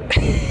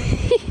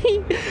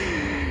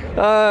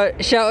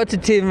 shout out to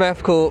Tim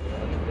Mathcourt.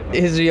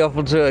 Here's me off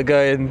on Twitter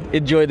going,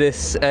 enjoy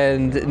this,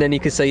 and then you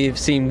could say you've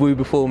seen Woo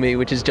before me,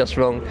 which is just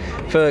wrong.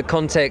 For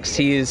context,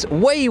 he is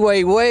way,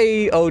 way,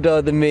 way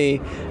older than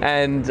me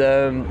and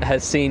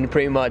has seen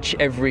pretty much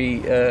every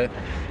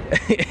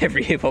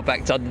hip hop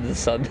act under the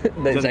sun.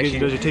 That's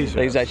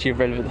actually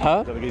relevant.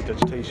 Huh? Does he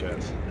does your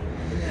t-shirts?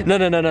 No.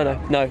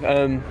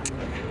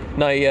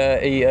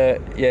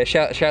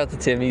 Shout out to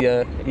Tim.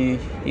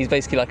 He's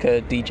basically like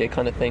a DJ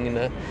kind of thing,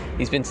 and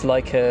he's been to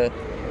like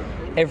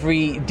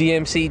every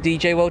DMC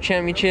DJ World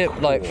Championship,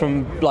 like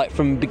from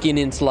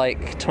beginning to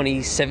like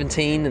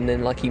 2017, and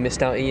then like he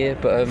missed out a year.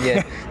 But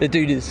yeah, the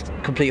dude is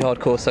complete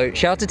hardcore. So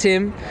shout out to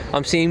Tim.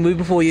 I'm seeing Woo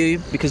before you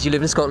because you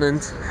live in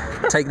Scotland.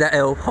 Take that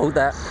L, hold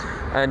that,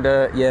 and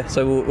yeah.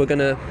 So we're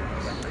gonna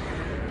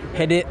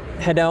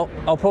head out.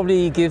 I'll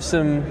probably give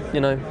some.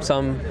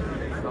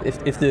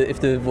 If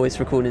the voice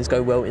recordings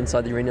go well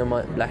inside the arena, I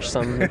might lash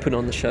some and put it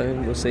on the show.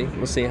 We'll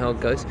see how it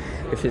goes.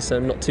 If it's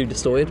not too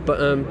distorted, but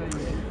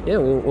yeah,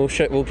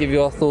 we'll give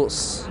you our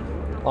thoughts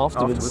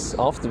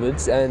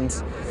afterwards, and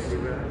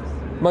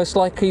most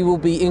likely we'll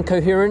be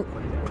incoherent,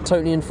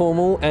 totally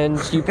informal, and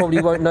you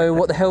probably won't know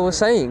what the hell we're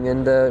saying.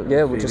 And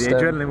yeah, we'll just the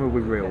adrenaline will be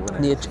real.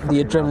 The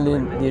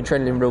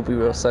adrenaline will be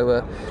real.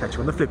 So catch you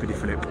on the flippity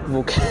flip.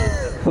 We'll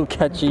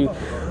catch you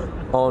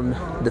on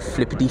the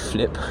flippity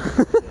flip.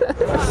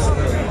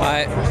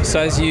 Alright,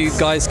 so as you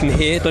guys can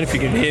hear, don't know if you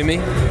can hear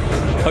me.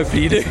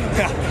 Hopefully you do.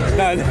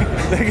 No,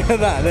 look at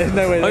that. There's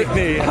no way they can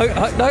hear you.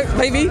 No,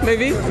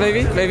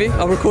 maybe.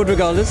 I'll record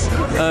regardless.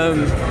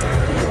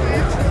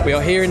 We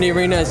are here in the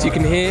arena, as you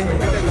can hear.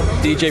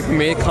 DJ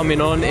Premier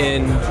coming on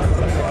in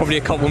probably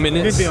a couple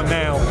minutes. It'll be on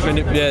now.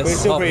 Yeah,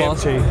 it's half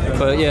past.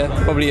 But yeah,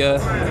 probably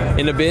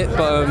in a bit.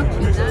 But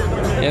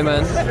yeah,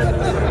 man.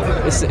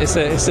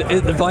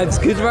 The vibe's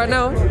good right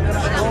now.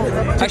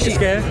 Ticket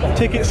scare.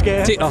 Ticket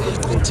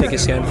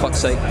scare, fuck's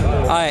sake.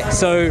 Alright,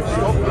 so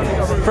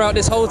throughout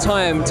this whole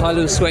time,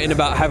 Tyler was sweating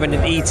about having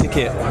an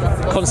e-ticket,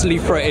 constantly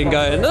fretting,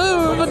 going,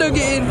 no, I don't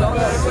get in.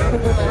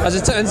 As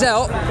it turns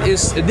out,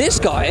 it's this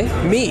guy,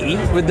 me,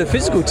 with the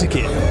physical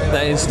ticket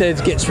that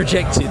instead gets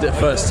rejected at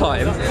first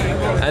time,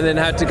 and then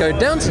had to go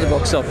down to the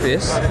box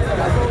office.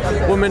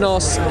 Woman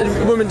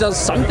does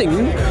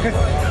something,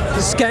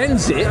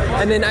 scans it,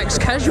 and then acts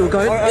casual,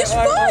 going, it's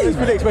fine. I was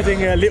really expecting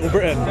Little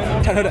Britain.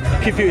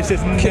 Computer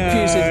says no.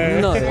 Computer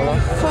says no. I'm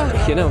like, fuck,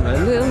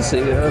 man.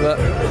 Honestly, but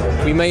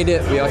we made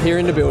it. We are here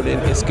in the building.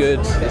 It's good.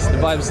 The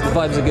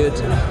vibes are good.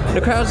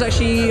 The crowd's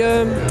actually,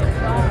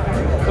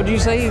 what do you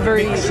say?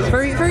 Very,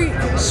 very, very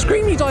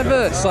extremely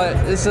diverse. Like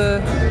it's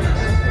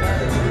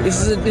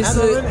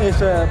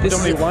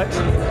predominantly white.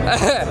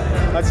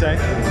 I'd say.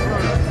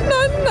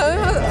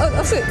 No,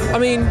 that's it. I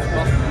mean,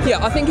 yeah,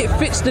 I think it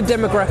fits the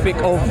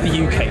demographic of the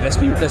UK. Let's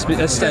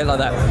say it like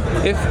that.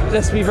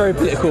 Let's be very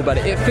political about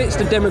it. It fits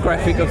the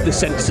demographic of the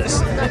census.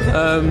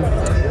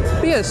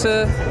 But yeah, it's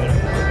a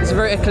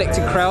very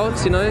eclectic crowd.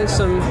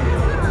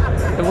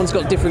 Everyone's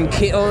got different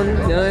kit on.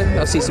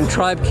 I see some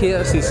Tribe kit.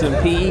 I see some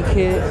PE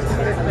kit.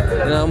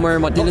 I'm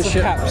wearing my Dilla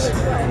shirt.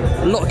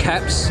 A lot of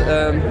caps.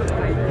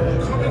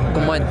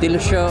 Got my Dilla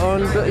shirt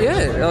on. But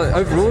yeah,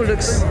 overall it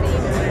looks.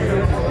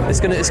 It's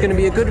gonna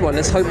be a good one.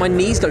 Let's hope my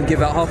knees don't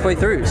give out halfway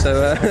through.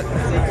 So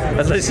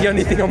that's the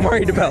only thing I'm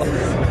worried about.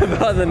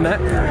 Other than that,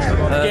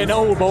 getting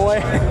old, boy.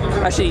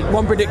 Actually,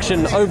 one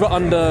prediction: over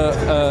under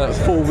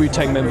 4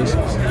 Wu-Tang members.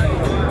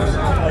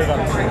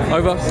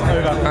 Over?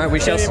 Alright, we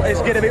shall... It's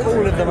going to be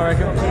all of them, I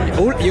reckon.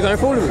 You're going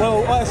for all of them?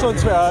 Well, what I saw on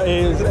Twitter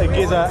is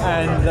Giza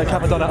and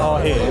Capadonna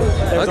are here.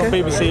 It was on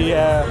BBC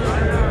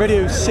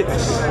Radio 6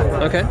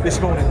 this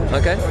morning.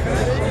 Okay.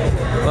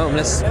 Well,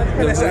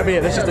 that'll be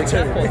it. That's just a 2.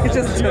 It's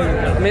just a 2.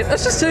 I mean,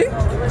 that's just 2.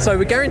 So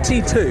we're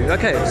guaranteed 2.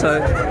 Okay, so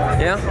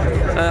yeah,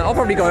 I'll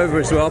probably go over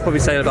as well. I'll probably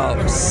say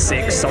about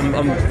 6.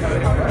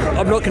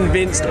 I'm not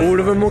convinced all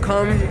of them will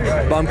come,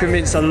 but I'm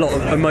convinced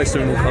most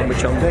of them will come.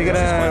 They're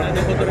gonna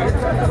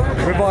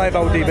revive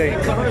old DB.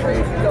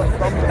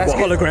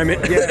 Hologram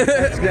it? Yeah,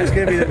 that's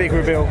gonna be the big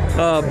reveal.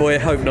 Oh boy, I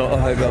hope not.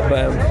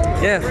 But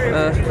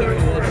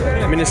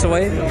a minute's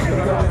away,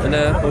 and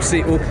we'll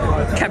see. We'll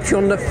catch you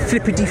on the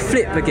flippity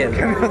flip again.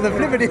 On the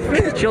flippity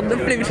flip. Catch you on the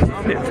flippity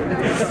flip.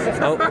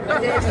 Oh.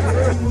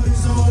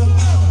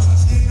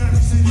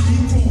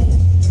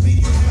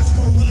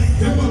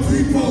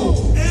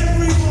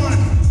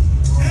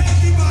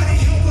 Everybody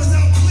help us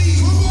out, please.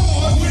 Come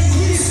on. When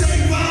we say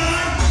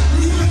vibe,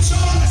 we want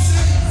y'all to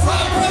say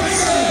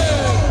vibration.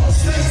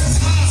 Stakes is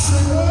high.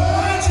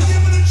 Why don't you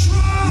give it a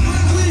try?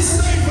 When we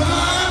say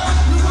vibe,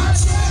 we want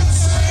y'all to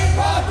say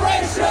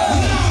vibration.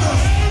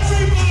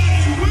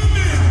 Everybody, women,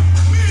 men,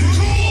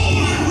 come on.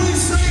 When we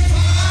say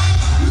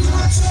vibe, we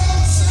want y'all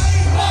to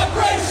say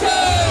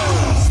vibration.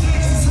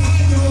 Stakes is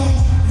high, y'all.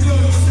 You know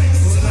your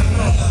stakes is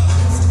high.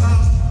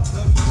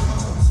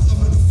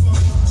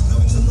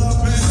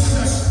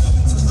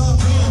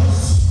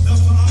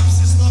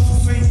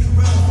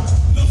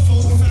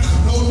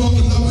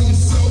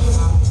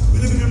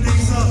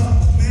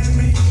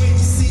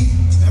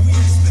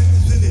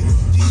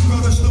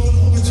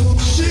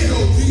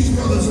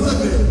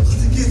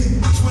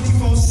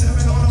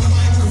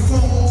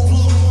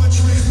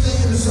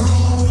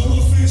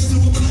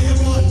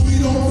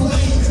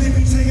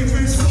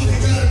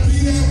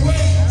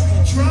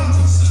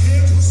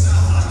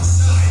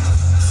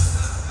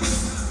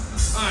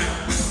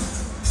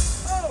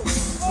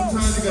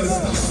 Sometimes you gotta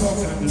stop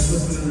talking and just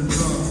listen to the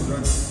drums,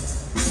 right?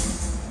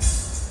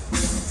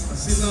 I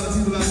see a lot of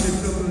people out there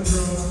feeling the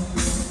drums.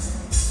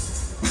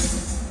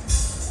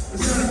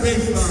 Let's not a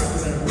bass line to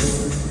that, bro.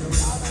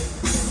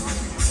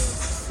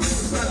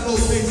 Let's not a low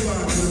bass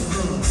line to the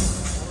drums.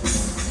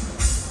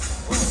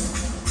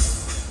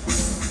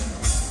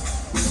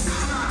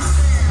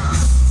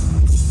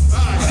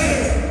 Alright,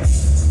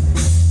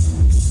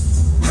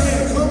 hey,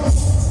 come on.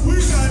 We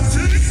got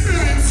 10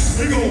 minutes.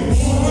 We go 1,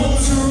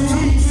 2,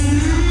 3.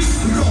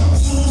 We got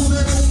full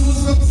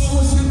seconds of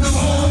force in the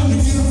hole. You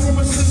get them from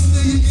a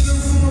sister, you get them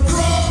from a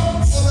bro.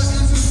 All the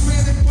ends is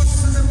manic,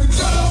 bustin' every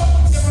go.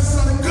 Never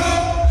saw the go.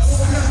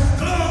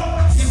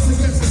 Yes,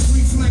 against the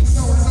sweet flank,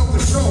 throwing no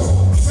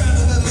control.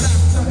 Rather than a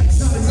laughter,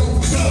 tell it go.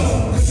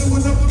 Cause there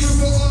was up a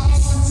river or up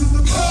into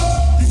the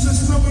boat. You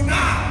just know it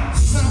now.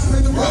 So now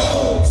play the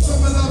role.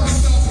 Some of love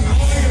is up.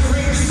 All your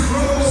crazy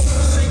crows.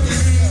 Shake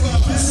your hands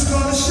up. This is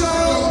gonna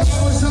show.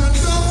 I was on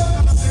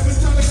top. Never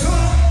time to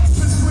come.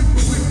 Let's wait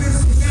for witness.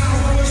 Now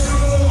I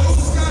know.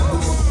 Who's got the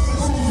world?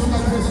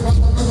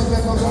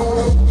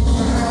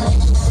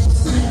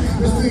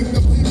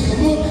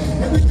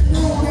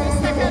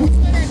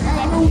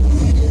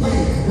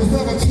 It's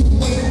never too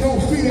late, no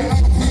fear out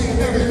here,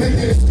 everything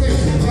is great.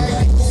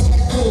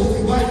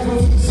 Life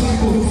goes in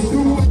cycles,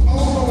 do it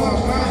all our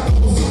mind.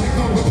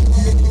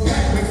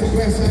 Back, makes the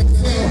best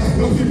excel.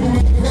 No people in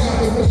the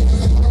crowd,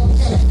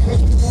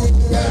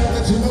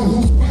 let you know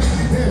who's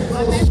fighting there. I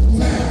was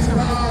fast, and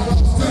I was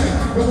straight.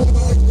 No one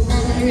knows the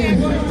money in.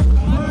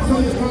 So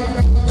you find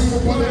out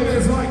what it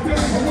is like that.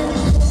 I want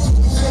to go to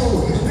the show,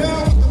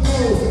 down with the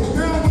low,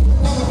 down with the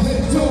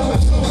motherhead toe.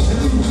 And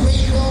you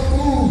make your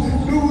move,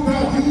 new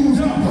not use.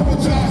 How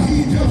much I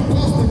heat, just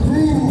bust the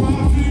groove.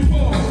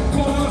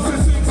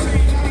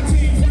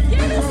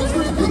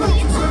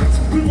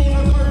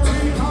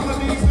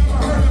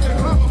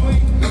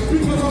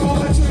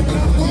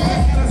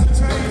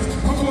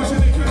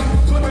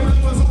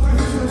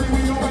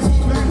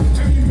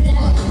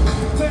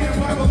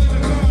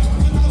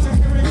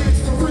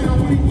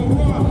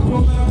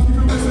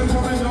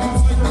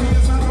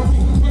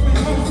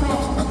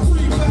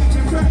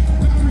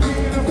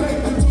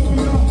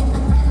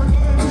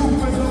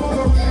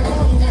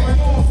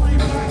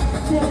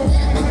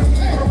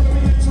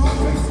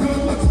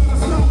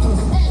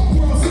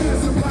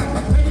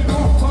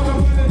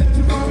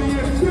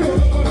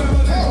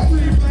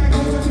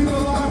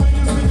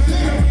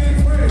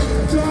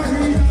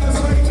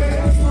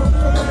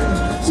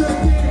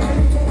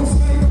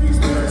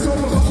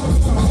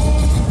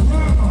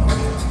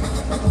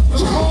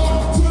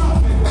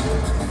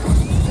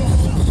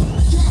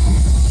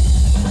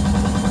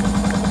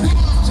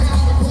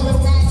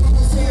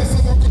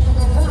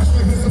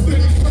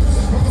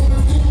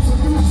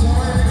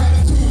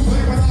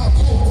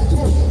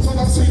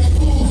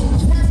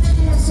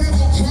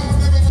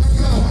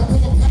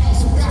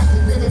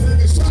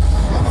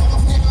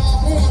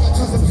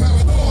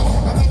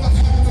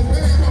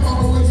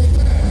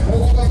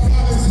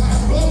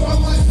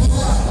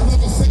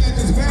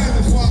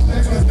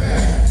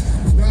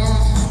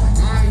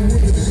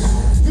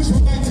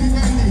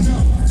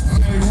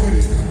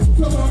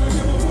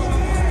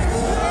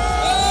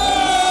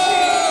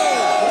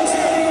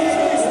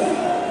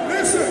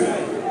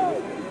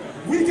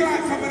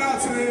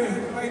 out to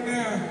there right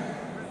now.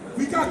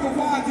 We got the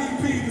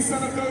YDP, the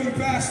son of Dirty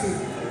Bastard.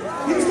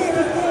 He's going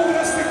to perform with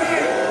us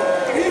tonight,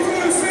 and he's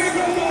going to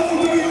sing all the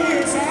old dirty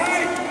lyrics, all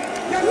right?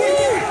 Yeah, we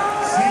do it.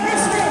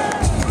 Let's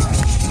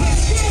go.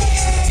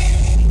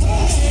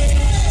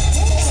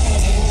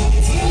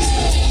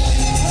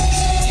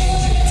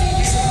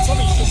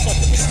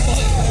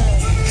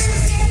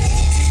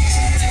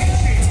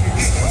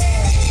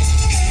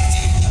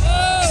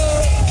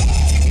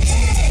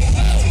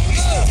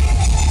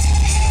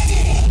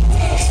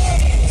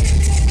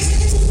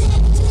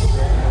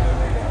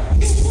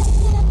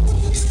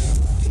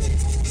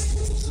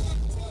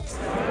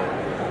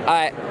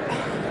 Alright,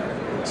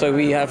 so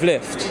we have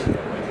Lift,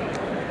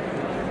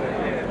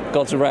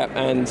 Gods of Rap,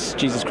 and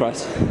Jesus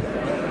Christ.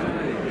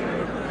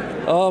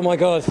 Oh my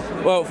god.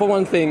 Well, for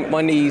one thing,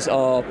 my knees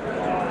are...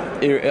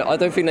 I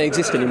don't think they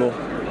exist anymore.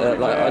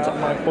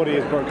 My body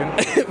is broken.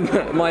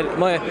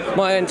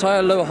 my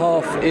entire lower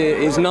half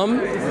is numb.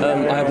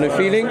 I have no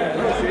feeling.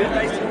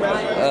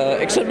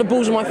 Except the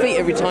balls of my feet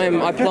every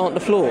time I plant the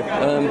floor.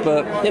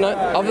 But, you know,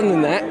 other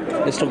than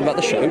that, let's talk about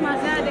the show.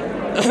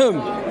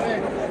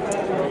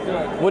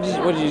 What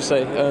did you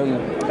say?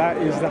 That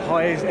is the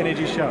highest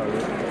energy show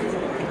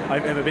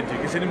I've ever been to.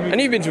 And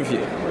you've been to a few?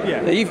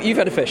 Yeah. You've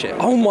had a fair share.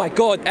 Oh my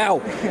god, ow!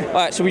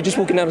 Alright, so we're just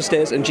walking down the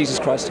stairs and Jesus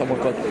Christ, oh my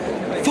god.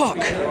 Fuck!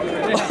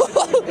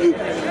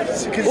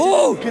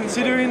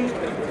 Considering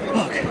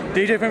Fuck.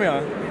 DJ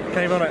Premier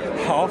came on at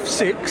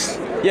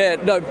 6:30. Yeah,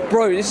 no,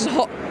 bro, this is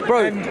hot.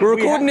 Bro, And we're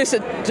we recording this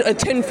at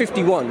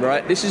 10:51,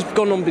 right? This has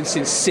gone on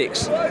since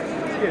 6.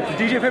 Yeah,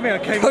 the DJ Premier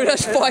came Bro, on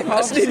that's at five.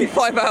 That's nearly 6:30.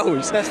 5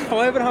 hours. That's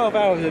 5.5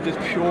 hours of just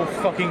pure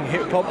fucking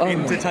hip-hop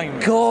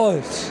entertainment.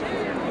 God,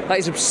 that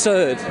is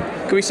absurd.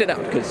 Can we sit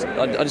down? Because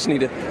I just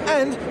need to...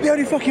 And the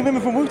only fucking member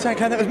from Wu-Tang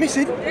Clan that was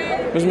missing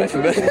Was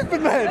Method Man.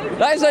 but man,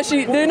 That is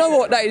actually... You know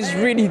what? That is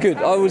really good.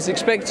 I was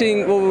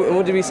expecting...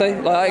 What did we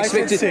say? Like, I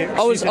expected... said 6,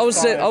 I was you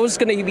said 5. I was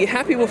going to be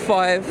happy with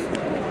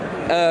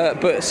 5,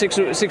 but 6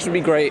 would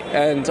be great.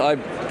 And I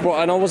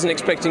wasn't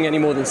expecting any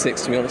more than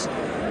 6, to be honest.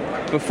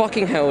 But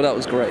fucking hell, that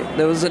was great.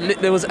 There was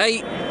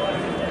 8,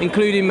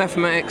 including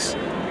mathematics,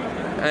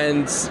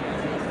 and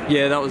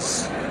yeah, that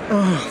was...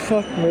 oh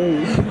fuck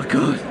me. Oh my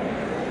god.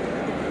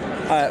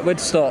 Alright, where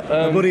to start?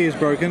 My body is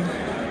broken.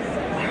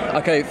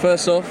 Okay,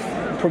 first off,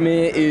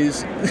 Premier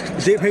is...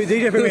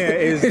 DJ Premier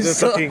is the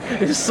fucking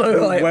it's so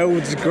the like...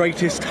 world's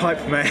greatest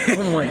hype man.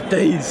 Oh my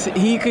days.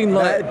 He can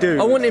like... That dude.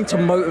 I want him to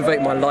motivate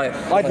my life.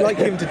 I'd like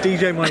him to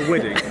DJ my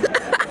wedding.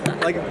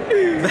 Like,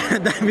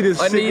 that'd be the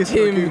I need sickest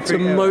him fucking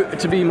thing ever.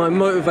 to be my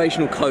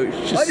motivational coach.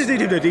 I just need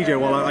him to DJ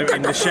while I'm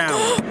in the shower.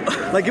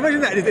 Like,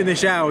 imagine that in the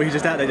shower, he's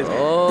just out there just...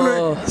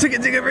 Oh. Sing it,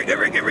 ring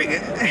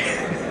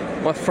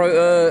it. My throat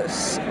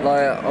hurts,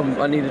 like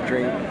I need a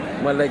drink.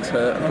 My legs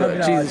hurt, but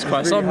no, Jesus it's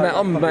Christ, really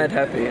I'm hard. mad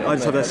happy. I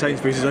just have that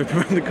Sainsbury's open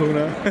around the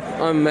corner.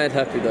 I'm mad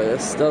happy though.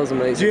 That was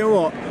amazing. Do you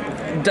know what?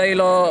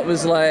 Daylar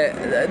was like,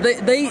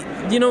 they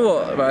you know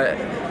what, right?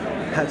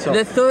 Hats off.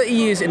 They're 30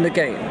 years in the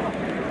game,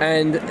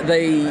 and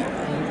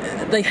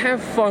they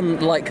have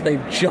fun like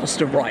they've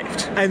just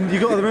arrived. And you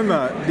got to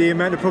remember, the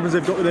amount of problems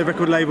they've got with their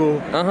record label,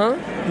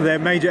 their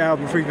major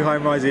album, Free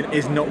Behind Rising,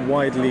 is not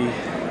widely...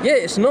 Yeah,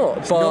 it's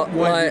not, but not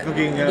widely like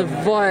fucking, the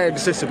vibe,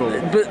 accessible.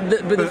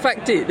 But the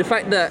fact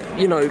that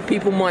you know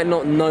people might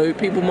not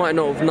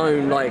have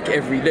known like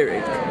every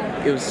lyric.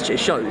 It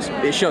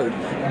showed,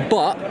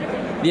 but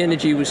the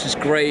energy was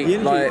just great. The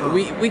energy-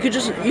 Like we could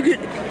just you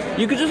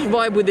could just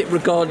vibe with it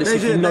regardless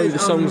if you know the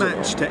songs.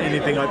 Unmatched to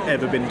anything I've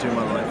ever been to in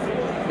my life.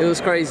 It was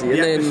crazy, The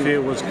and then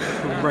atmosphere was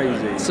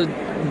crazy. so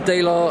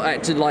Daylar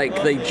acted like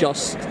they're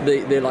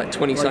like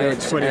 20 Like they're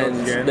sides 20 and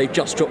odds, yeah. they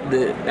just dropped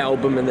the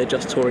album and they're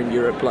just touring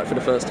Europe like for the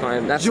first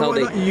time. That's Do you how know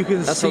they. what, like, you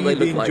can that's see how they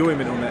the look like.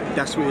 enjoyment on that.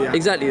 That's what you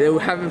Exactly, they were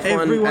having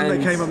fun. Everyone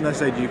and that came up on that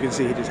stage, you can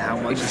see just how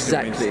much it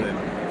still means to exactly.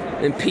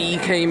 them. And P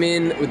came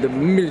in with the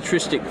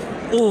militaristic.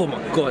 Oh my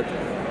god.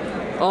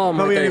 Oh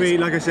my But god. anyway,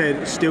 like I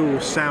said, still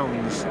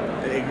sounds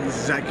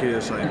exactly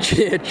the same.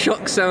 Yeah,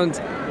 Chuck sounds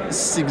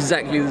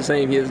exactly the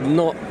same. He has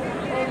not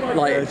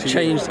like 30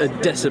 changed a years.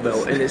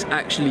 decibel, and it's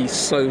actually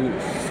so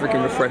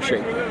freaking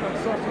refreshing.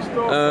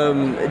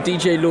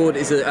 DJ Lord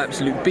is an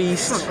absolute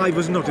beast. I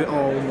was not at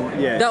all.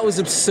 Yeah. That was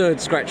absurd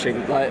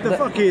scratching. Like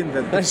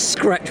that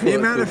scratch. The work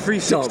amount of was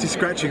 360 dumb.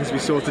 scratchings we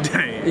saw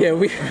today. Yeah,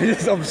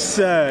 It's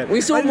absurd.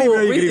 We saw I didn't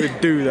more- even know you we- could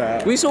even do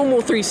that. We saw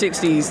more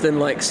 360s than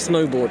like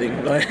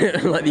snowboarding,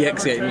 like the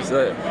X Games.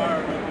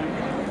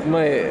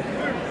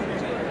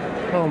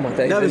 Oh my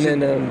days! That was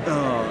And then,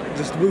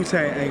 just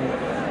Wu-Tang.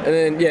 and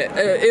then yeah,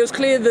 it was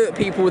clear that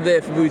people were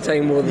there for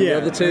Wu-Tang more than the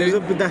other two,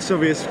 but that's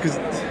obvious because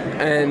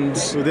and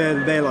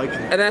they're like.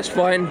 and that's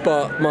fine.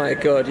 But my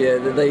god, yeah,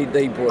 they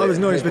brought it. I was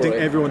not They expecting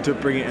brought it. everyone to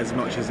bring it as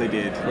much as they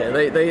did. Yeah,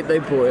 they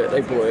brought it.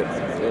 They brought it.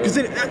 Because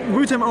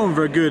Wu-Tang went on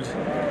for a good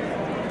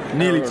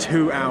nearly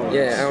 2 hours.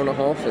 Yeah, hour and a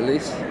half at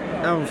least.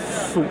 Hour and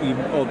 40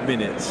 odd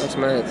minutes. That's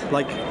mad.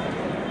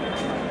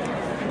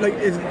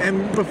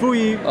 And before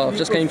you. Oh, I've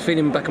just came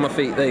feeling the back of my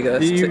feet. There you go.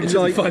 You, It took me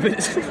like- 5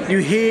 minutes. You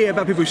hear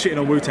about people shitting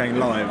on Wu-Tang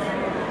live.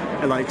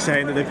 like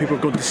saying that the people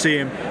have gone to see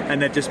him,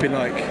 and they'd just been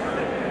like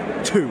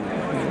two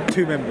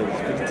members.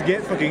 But to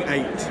get fucking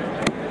 8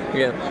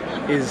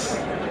 Yeah. is.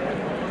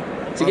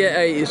 To get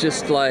 8 is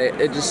just like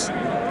it just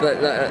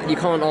that you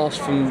can't ask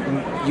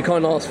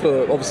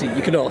for obviously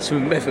you can ask for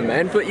Method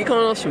Man, but you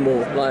can't ask for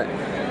more. Like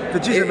The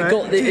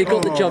Jizza, it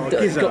got the job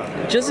done.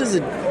 Gizza.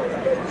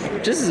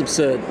 Just as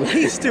absurd.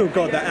 He's still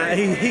got that.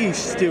 He's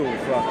still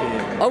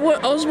fucking. I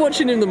was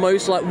watching him the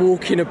most, like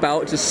walking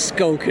about, just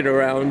skulking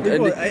around,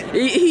 and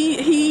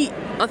he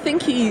I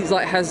think he's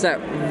like has that.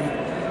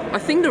 I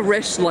think the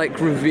rest like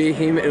revere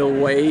him in a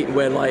way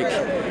where like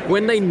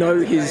when they know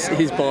his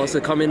bars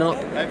are coming up,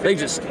 they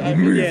just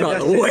move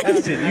out of the way.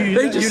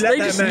 They just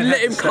let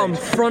him come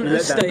front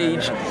of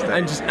stage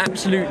and just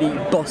absolutely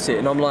boss it.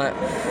 And I'm like,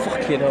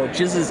 fucking hell,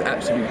 Jizza's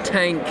absolute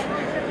tank.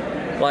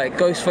 Like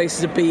Ghostface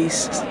is a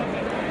beast.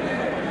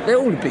 They're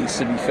all beasts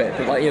to be fair,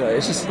 but like, you know,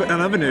 it's just. But in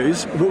other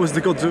news, what was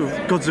the Gods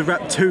of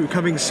Rap 2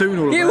 coming soon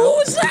all about? Yeah,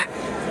 what was that?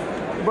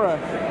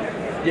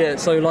 Bruh. Yeah,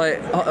 so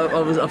like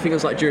I think it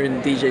was like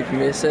during DJ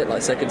Premier set,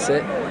 like second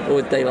set,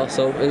 or De La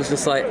Soul. It was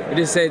just like it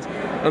just said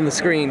on the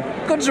screen,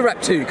 Gods of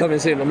Rap 2 coming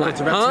soon. I'm like,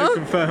 Gods of Rap 2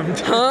 confirmed.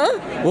 Huh?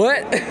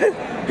 What?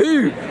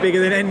 Who?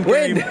 Bigger than Endgame.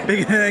 When?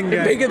 Bigger than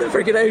Endgame. Bigger than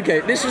freaking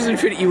Endgame. This was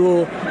Infinity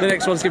War. The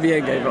next one's gonna be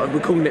Endgame. But we're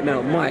calling it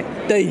now. My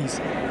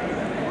days.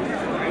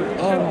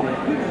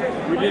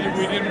 We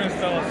did miss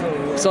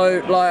that.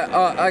 So like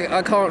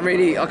I can't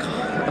really.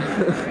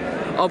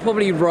 I'll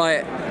probably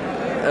write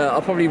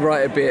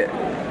a bit,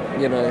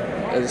 you know,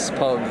 as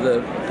part of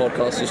the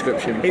podcast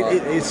description. But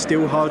It's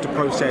still hard to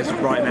process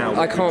right now.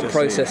 I can't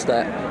process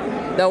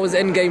that. That was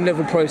endgame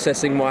level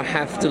processing where I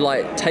have to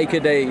like take a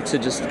day to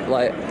just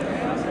like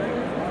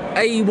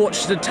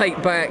watch the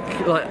tape back.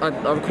 Like I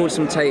recorded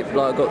some tape.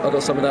 Like I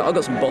got some of that. I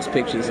got some boss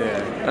pictures.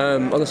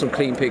 Yeah. I got some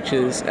clean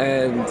pictures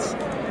and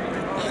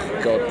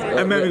oh God.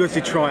 I remember going to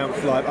see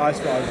Triumph live. I was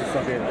just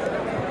fucking.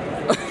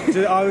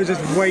 I was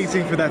just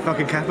waiting for that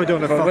fucking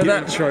Cappadonna fucking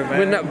intro, man.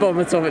 When that Bomb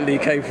Atomic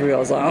League came through, I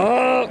was like,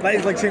 oh! That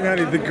is like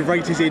single-handedly the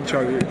greatest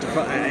intro. Oh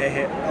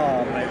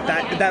man,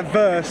 that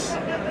verse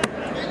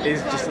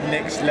is just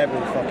next level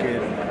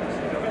fucking.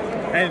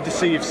 And to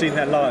see you've seen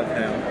that live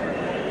now.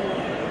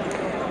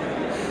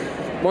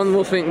 One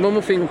more thing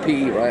with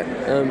PE, right?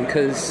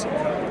 Because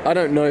I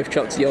don't know if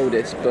Chuck's the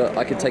oldest, but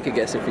I could take a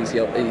guess if he's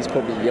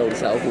probably the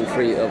oldest out of all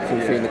three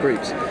in the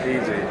groups.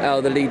 Easy. Out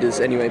of the leaders,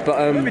 anyway.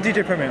 But Maybe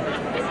DJ Premier.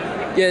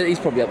 yeah, he's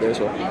probably up there as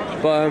well.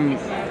 But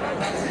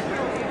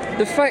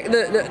the fact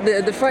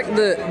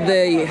that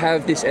they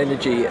have this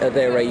energy at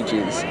their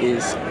ages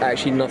is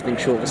actually nothing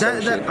short of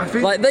astonishing. I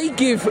think- Like they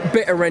give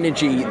better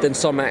energy than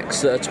some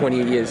acts that are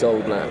 20 years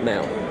old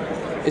now.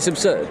 It's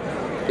absurd.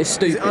 It's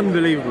stupid. It's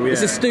unbelievable. Yeah.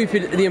 It's a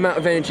stupid the amount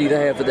of energy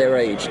they have at their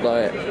age.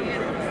 Like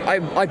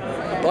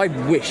I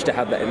wish to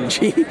have that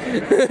energy.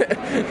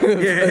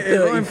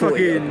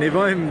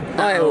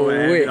 I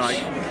wish.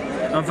 Like,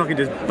 I'm fucking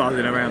just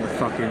buzzing around the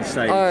fucking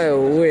stage. I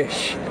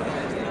wish.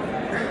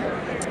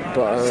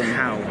 But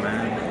How,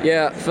 man?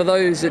 yeah, for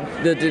those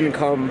that didn't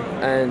come,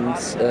 and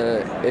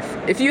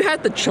if you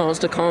had the chance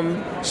to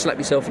come, slap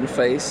yourself in the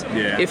face.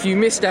 Yeah. If you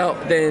missed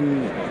out,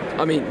 then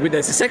I mean,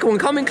 there's a second one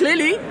coming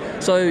clearly,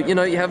 so you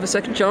know you have a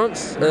second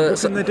chance. What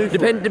can they do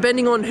for it?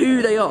 Depending on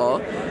who they are,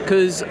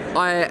 because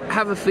I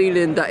have a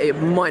feeling that it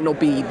might not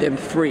be them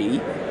three.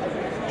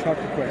 Tribe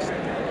Request.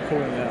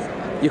 Calling that.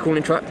 You're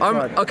calling Tribe?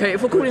 Tribe. Okay,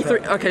 if we're calling three,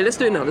 okay, let's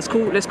do it now. Let's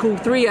call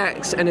 3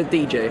 acts and a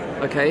DJ.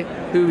 Okay,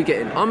 who are we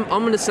getting? I'm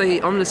gonna say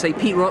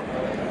Pete Rock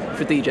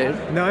for DJ.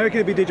 No, I reckon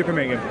it'd be DJ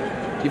Premier again.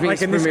 You think I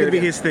it's reckon this is Premier going to be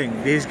again? his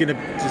thing. He's going to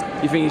just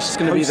You think he's just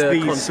gonna be host the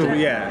these constant? sort of,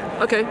 yeah.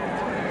 Okay.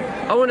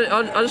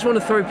 I just want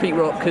to throw Pete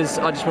Rock because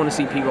I just want to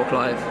see Pete Rock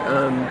live.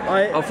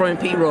 I'll throw in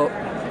Pete Rock,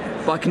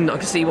 but I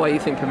can see why you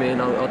think Premier,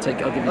 and I'll give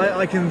you.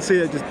 I can see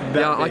it just. That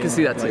Yeah, I can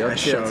see that too. like I a can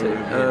see that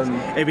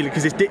show.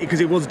 too.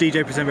 Because it was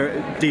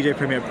DJ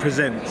Premier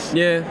presents.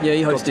 Yeah,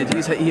 he hosted.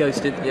 He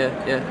hosted.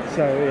 Yeah.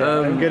 So yeah,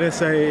 I'm gonna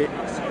say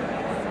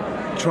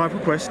Tribe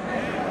Request.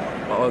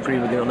 I'll agree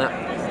with you on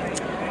that.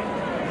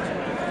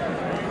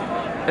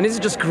 And is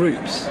it just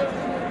groups?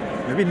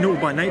 Maybe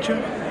Naught by Nature.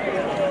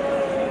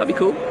 That'd be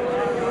cool.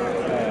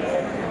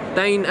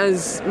 Dane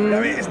as I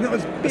mean, it's not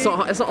as big, it's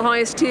not the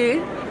highest tier.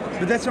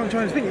 but that's what I'm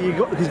trying to think.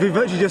 Because we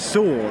virtually just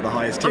saw the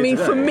highest tier. I mean,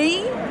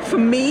 today. for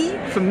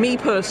me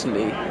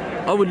personally,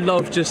 I would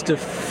love just to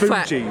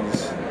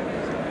Fugees.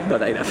 No,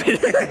 that ain't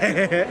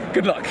happening.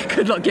 Good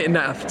luck getting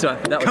that to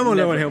happen. Come on,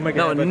 Lauren Hill, make it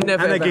that would happen.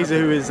 never And that ever geezer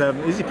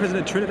happen. who is he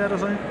President Trinidad or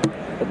something?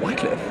 Oh,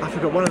 Wycliffe. I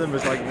forgot. One of them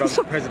was like run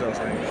for president or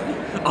something.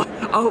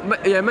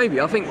 Yeah, maybe.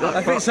 I think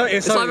so.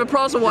 it's either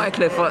Prass or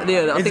Wycliffe. Yeah, I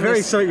It's think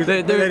very there's, so.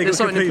 there's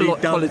something in completely dumb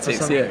for politics.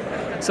 something.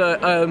 Yeah. So,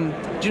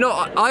 do you know?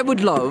 I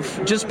would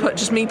love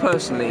just me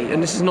personally,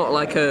 and this is not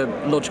like a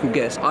logical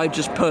guess. I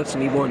just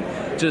personally want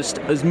just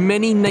as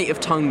many native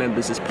tongue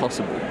members as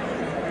possible.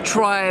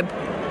 Tribe,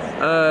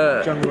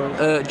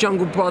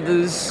 Jungle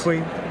Brothers,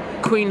 Queen.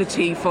 Queen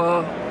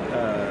Latifah.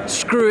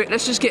 Screw it.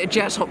 Let's just get a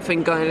jazz hop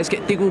thing going. Let's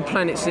get Diggle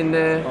Planets in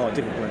there. Oh,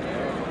 Diggle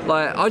Planet.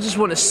 Like, I just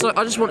want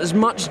as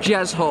much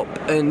jazz hop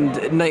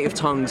and native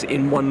tongues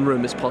in one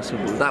room as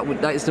possible.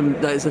 That is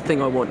the thing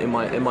I want in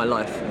my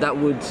life. That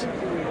would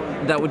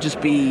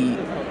just be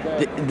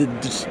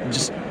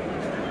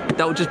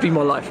that would just be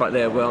my life right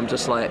there, where I'm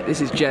just like, this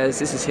is jazz,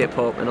 this is hip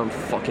hop, and I'm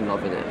fucking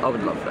loving it. I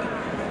would love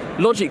that.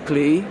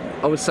 Logically,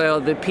 I would say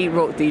the Pete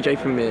Rock DJ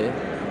Premier,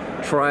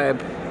 Tribe.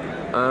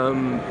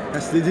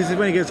 This is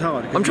when it gets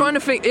hard. I'm trying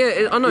to think.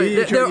 Yeah, I know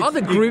there are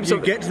other groups.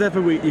 You get to that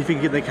for week, you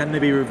think they can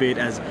be revered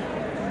as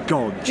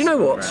gods. Do you know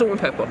what? Salt and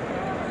Pepper.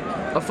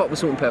 I'll fuck with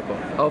Salt and Pepper.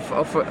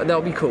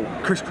 That'll be cool.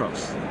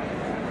 Crisscross.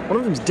 One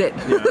of them's dead.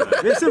 Yeah,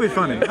 it'll still be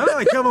funny. I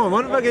know, come on,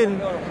 one fucking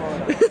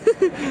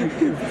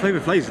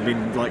Flavor Flav's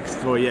been like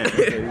for a year.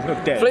 He's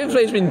not dead. Flavor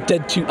Flav's been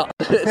dead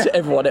to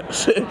everyone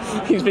else.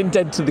 He's been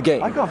dead to the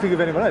game. I can't think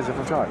of anyone else if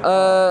I'm trying.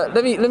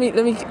 Let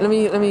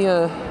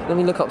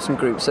me look up some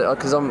groups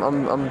because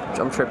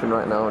I'm tripping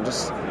right now.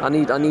 I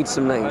need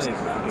some names.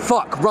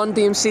 Fuck, Run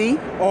DMC.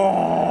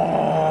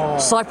 Oh.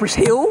 Cypress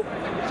Hill.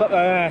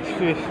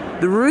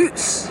 The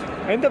Roots.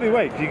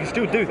 NWA, you can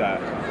still do that.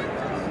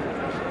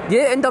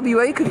 Yeah,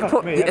 NWA could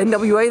put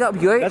NWA. That'd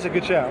be great. That's a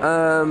good shout.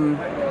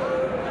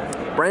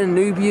 Brand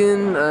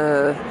Nubian.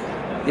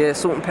 Yeah,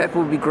 Salt and Pepper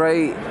would be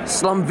great.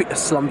 Slum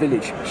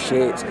Village.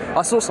 Shit.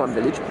 I saw Slum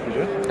Village. Did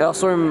you? Yeah, I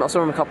saw him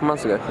a couple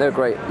months ago. They were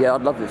great. Yeah,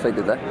 I'd love it if they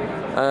did that.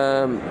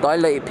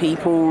 Dilated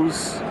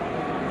Peoples.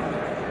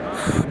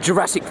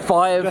 Jurassic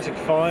 5. Jurassic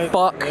 5.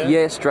 Fuck yeah.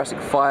 yes,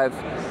 Jurassic 5.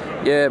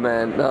 Yeah,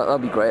 man,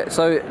 that'd be great.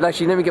 So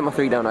actually, let me get my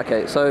 3 down.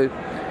 Okay, so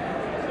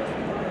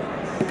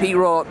Pete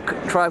Rock,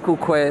 Tribe Called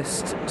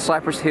Quest,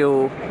 Cypress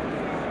Hill,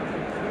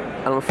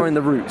 and I'm throwing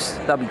the Roots.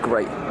 That'd be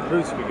great.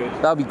 Roots would be good.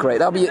 That'd be great.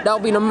 That'll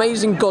be an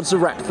amazing Gods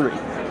of Rap 3.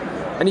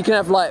 And you can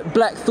have like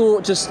Black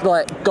Thought just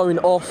like going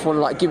off on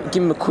like give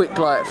him a quick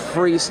like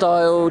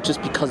freestyle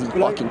just because he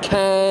fucking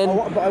can.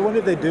 But I wonder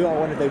if they do. I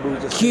wonder if they will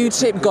just.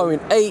 Q-Tip going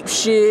ape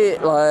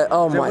shit. Like,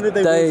 oh my days. I wonder if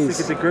they will stick days.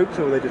 it to groups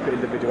or will they just put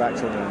individual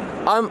acts on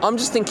them. I'm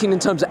just thinking in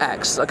terms of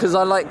acts because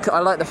I like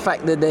the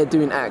fact that they're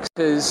doing acts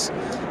because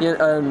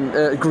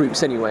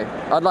groups anyway.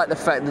 I like the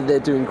fact that they're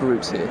doing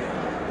groups here.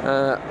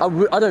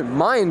 I don't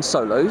mind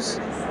solos.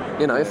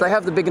 You know, if they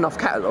have the big enough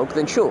catalogue,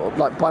 then sure,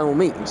 like by all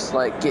means,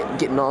 like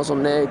get Nas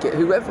on there, get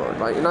whoever,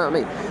 like, you know what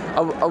I mean?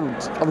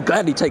 I would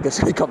gladly take a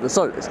couple of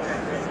solos,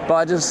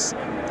 but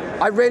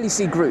I rarely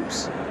see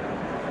groups.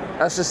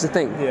 That's just the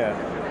thing. Yeah.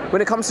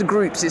 When it comes to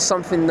groups, it's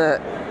something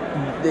that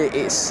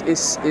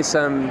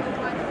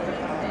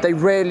they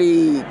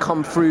rarely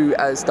come through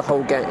as the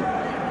whole game.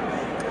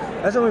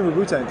 That's what I mean with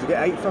Wu-Tang, to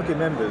get 8 fucking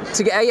members.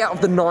 To get 8 out of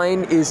the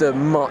 9 is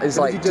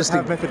like you just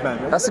have Method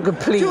Man. That's a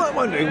complete. Do you know what I'm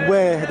wondering?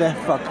 Where the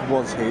fuck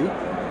was he?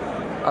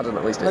 I don't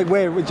know what he's doing. Like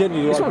where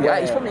genuinely? He's like, probably,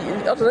 I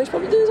don't know. He's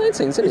probably doing his own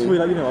things, isn't It's he? weird,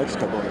 like, you know, I just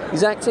got bored.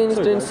 He's acting. He's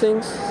doing his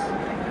things.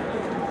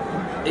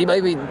 He may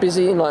be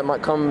busy and like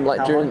might come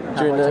like during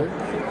the.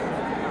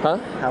 Huh?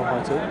 How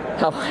high to?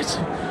 How high?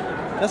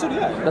 That's what he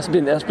had.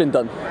 That's been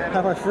done.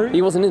 How high through?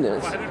 He wasn't in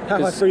it. How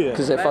high through then?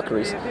 Because they're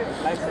fuckeries.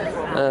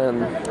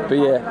 But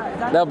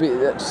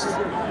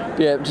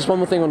yeah, just one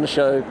more thing on the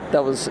show.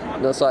 That's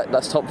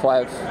top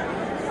 5.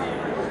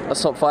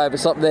 That's top 5.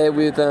 It's up there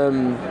with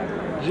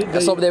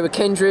That's up there with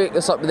Kendrick.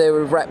 That's up there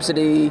with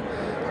Rhapsody.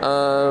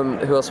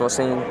 Who else have I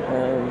seen?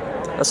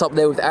 That's up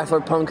there with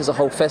Afropunk as a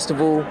whole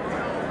festival.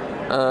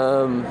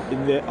 So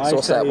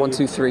what's that? 1,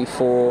 2, 3,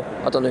 4.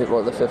 I don't know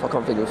what the 5th. I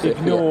can't think of the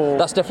 5th. Yeah,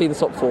 that's definitely the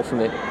top 4 for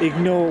me.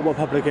 Ignore what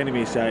Public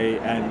Enemy say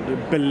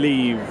and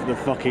believe the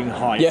fucking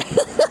hype. Yeah.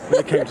 When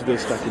it came to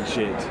this fucking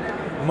shit.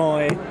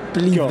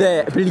 Believe God,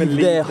 their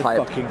the hype.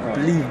 fucking hype.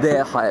 Believe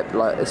their hype.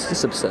 Like, it's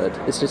just absurd.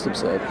 It's just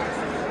absurd.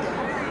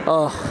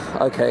 Oh,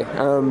 okay.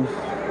 I'm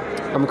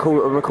gonna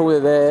call it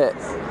there.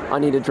 I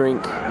need a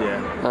drink.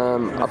 Yeah.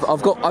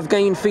 I've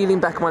gained feeling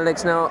back in my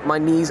legs now. My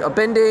knees are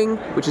bending,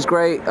 which is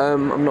great.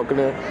 I'm not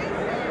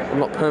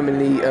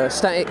permanently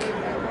static.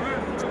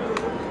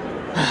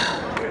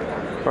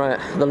 Right,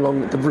 the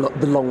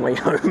long way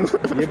home.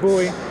 Yeah,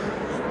 boy.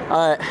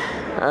 Alright.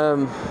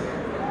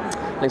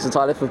 Thanks to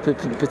Tyler for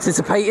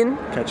participating.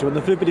 Catch you on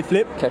the flippity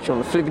flip. Catch you on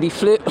the flippity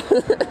flip.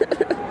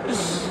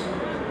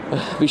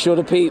 Be sure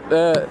to peep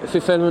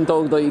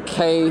fifelemon.org.uk.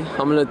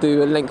 I'm going to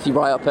do a lengthy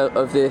write-up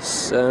of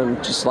this,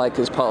 just like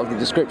as part of the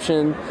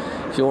description.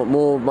 If you want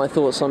more of my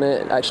thoughts on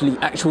it,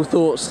 actual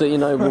thoughts that,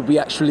 will be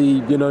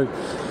actually,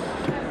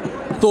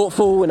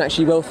 thoughtful and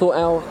actually well thought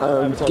out,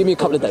 give me a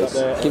couple of days.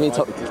 Give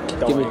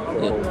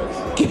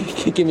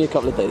me a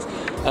couple of days.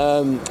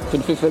 For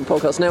the Fifth Element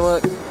Podcast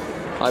Network,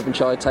 I've been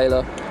Charlie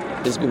Taylor.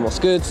 This has been What's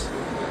Good.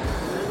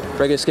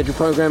 Regular scheduled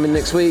programming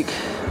next week.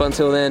 But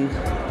until then,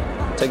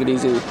 take it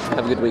easy.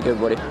 Have a good week,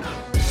 everybody.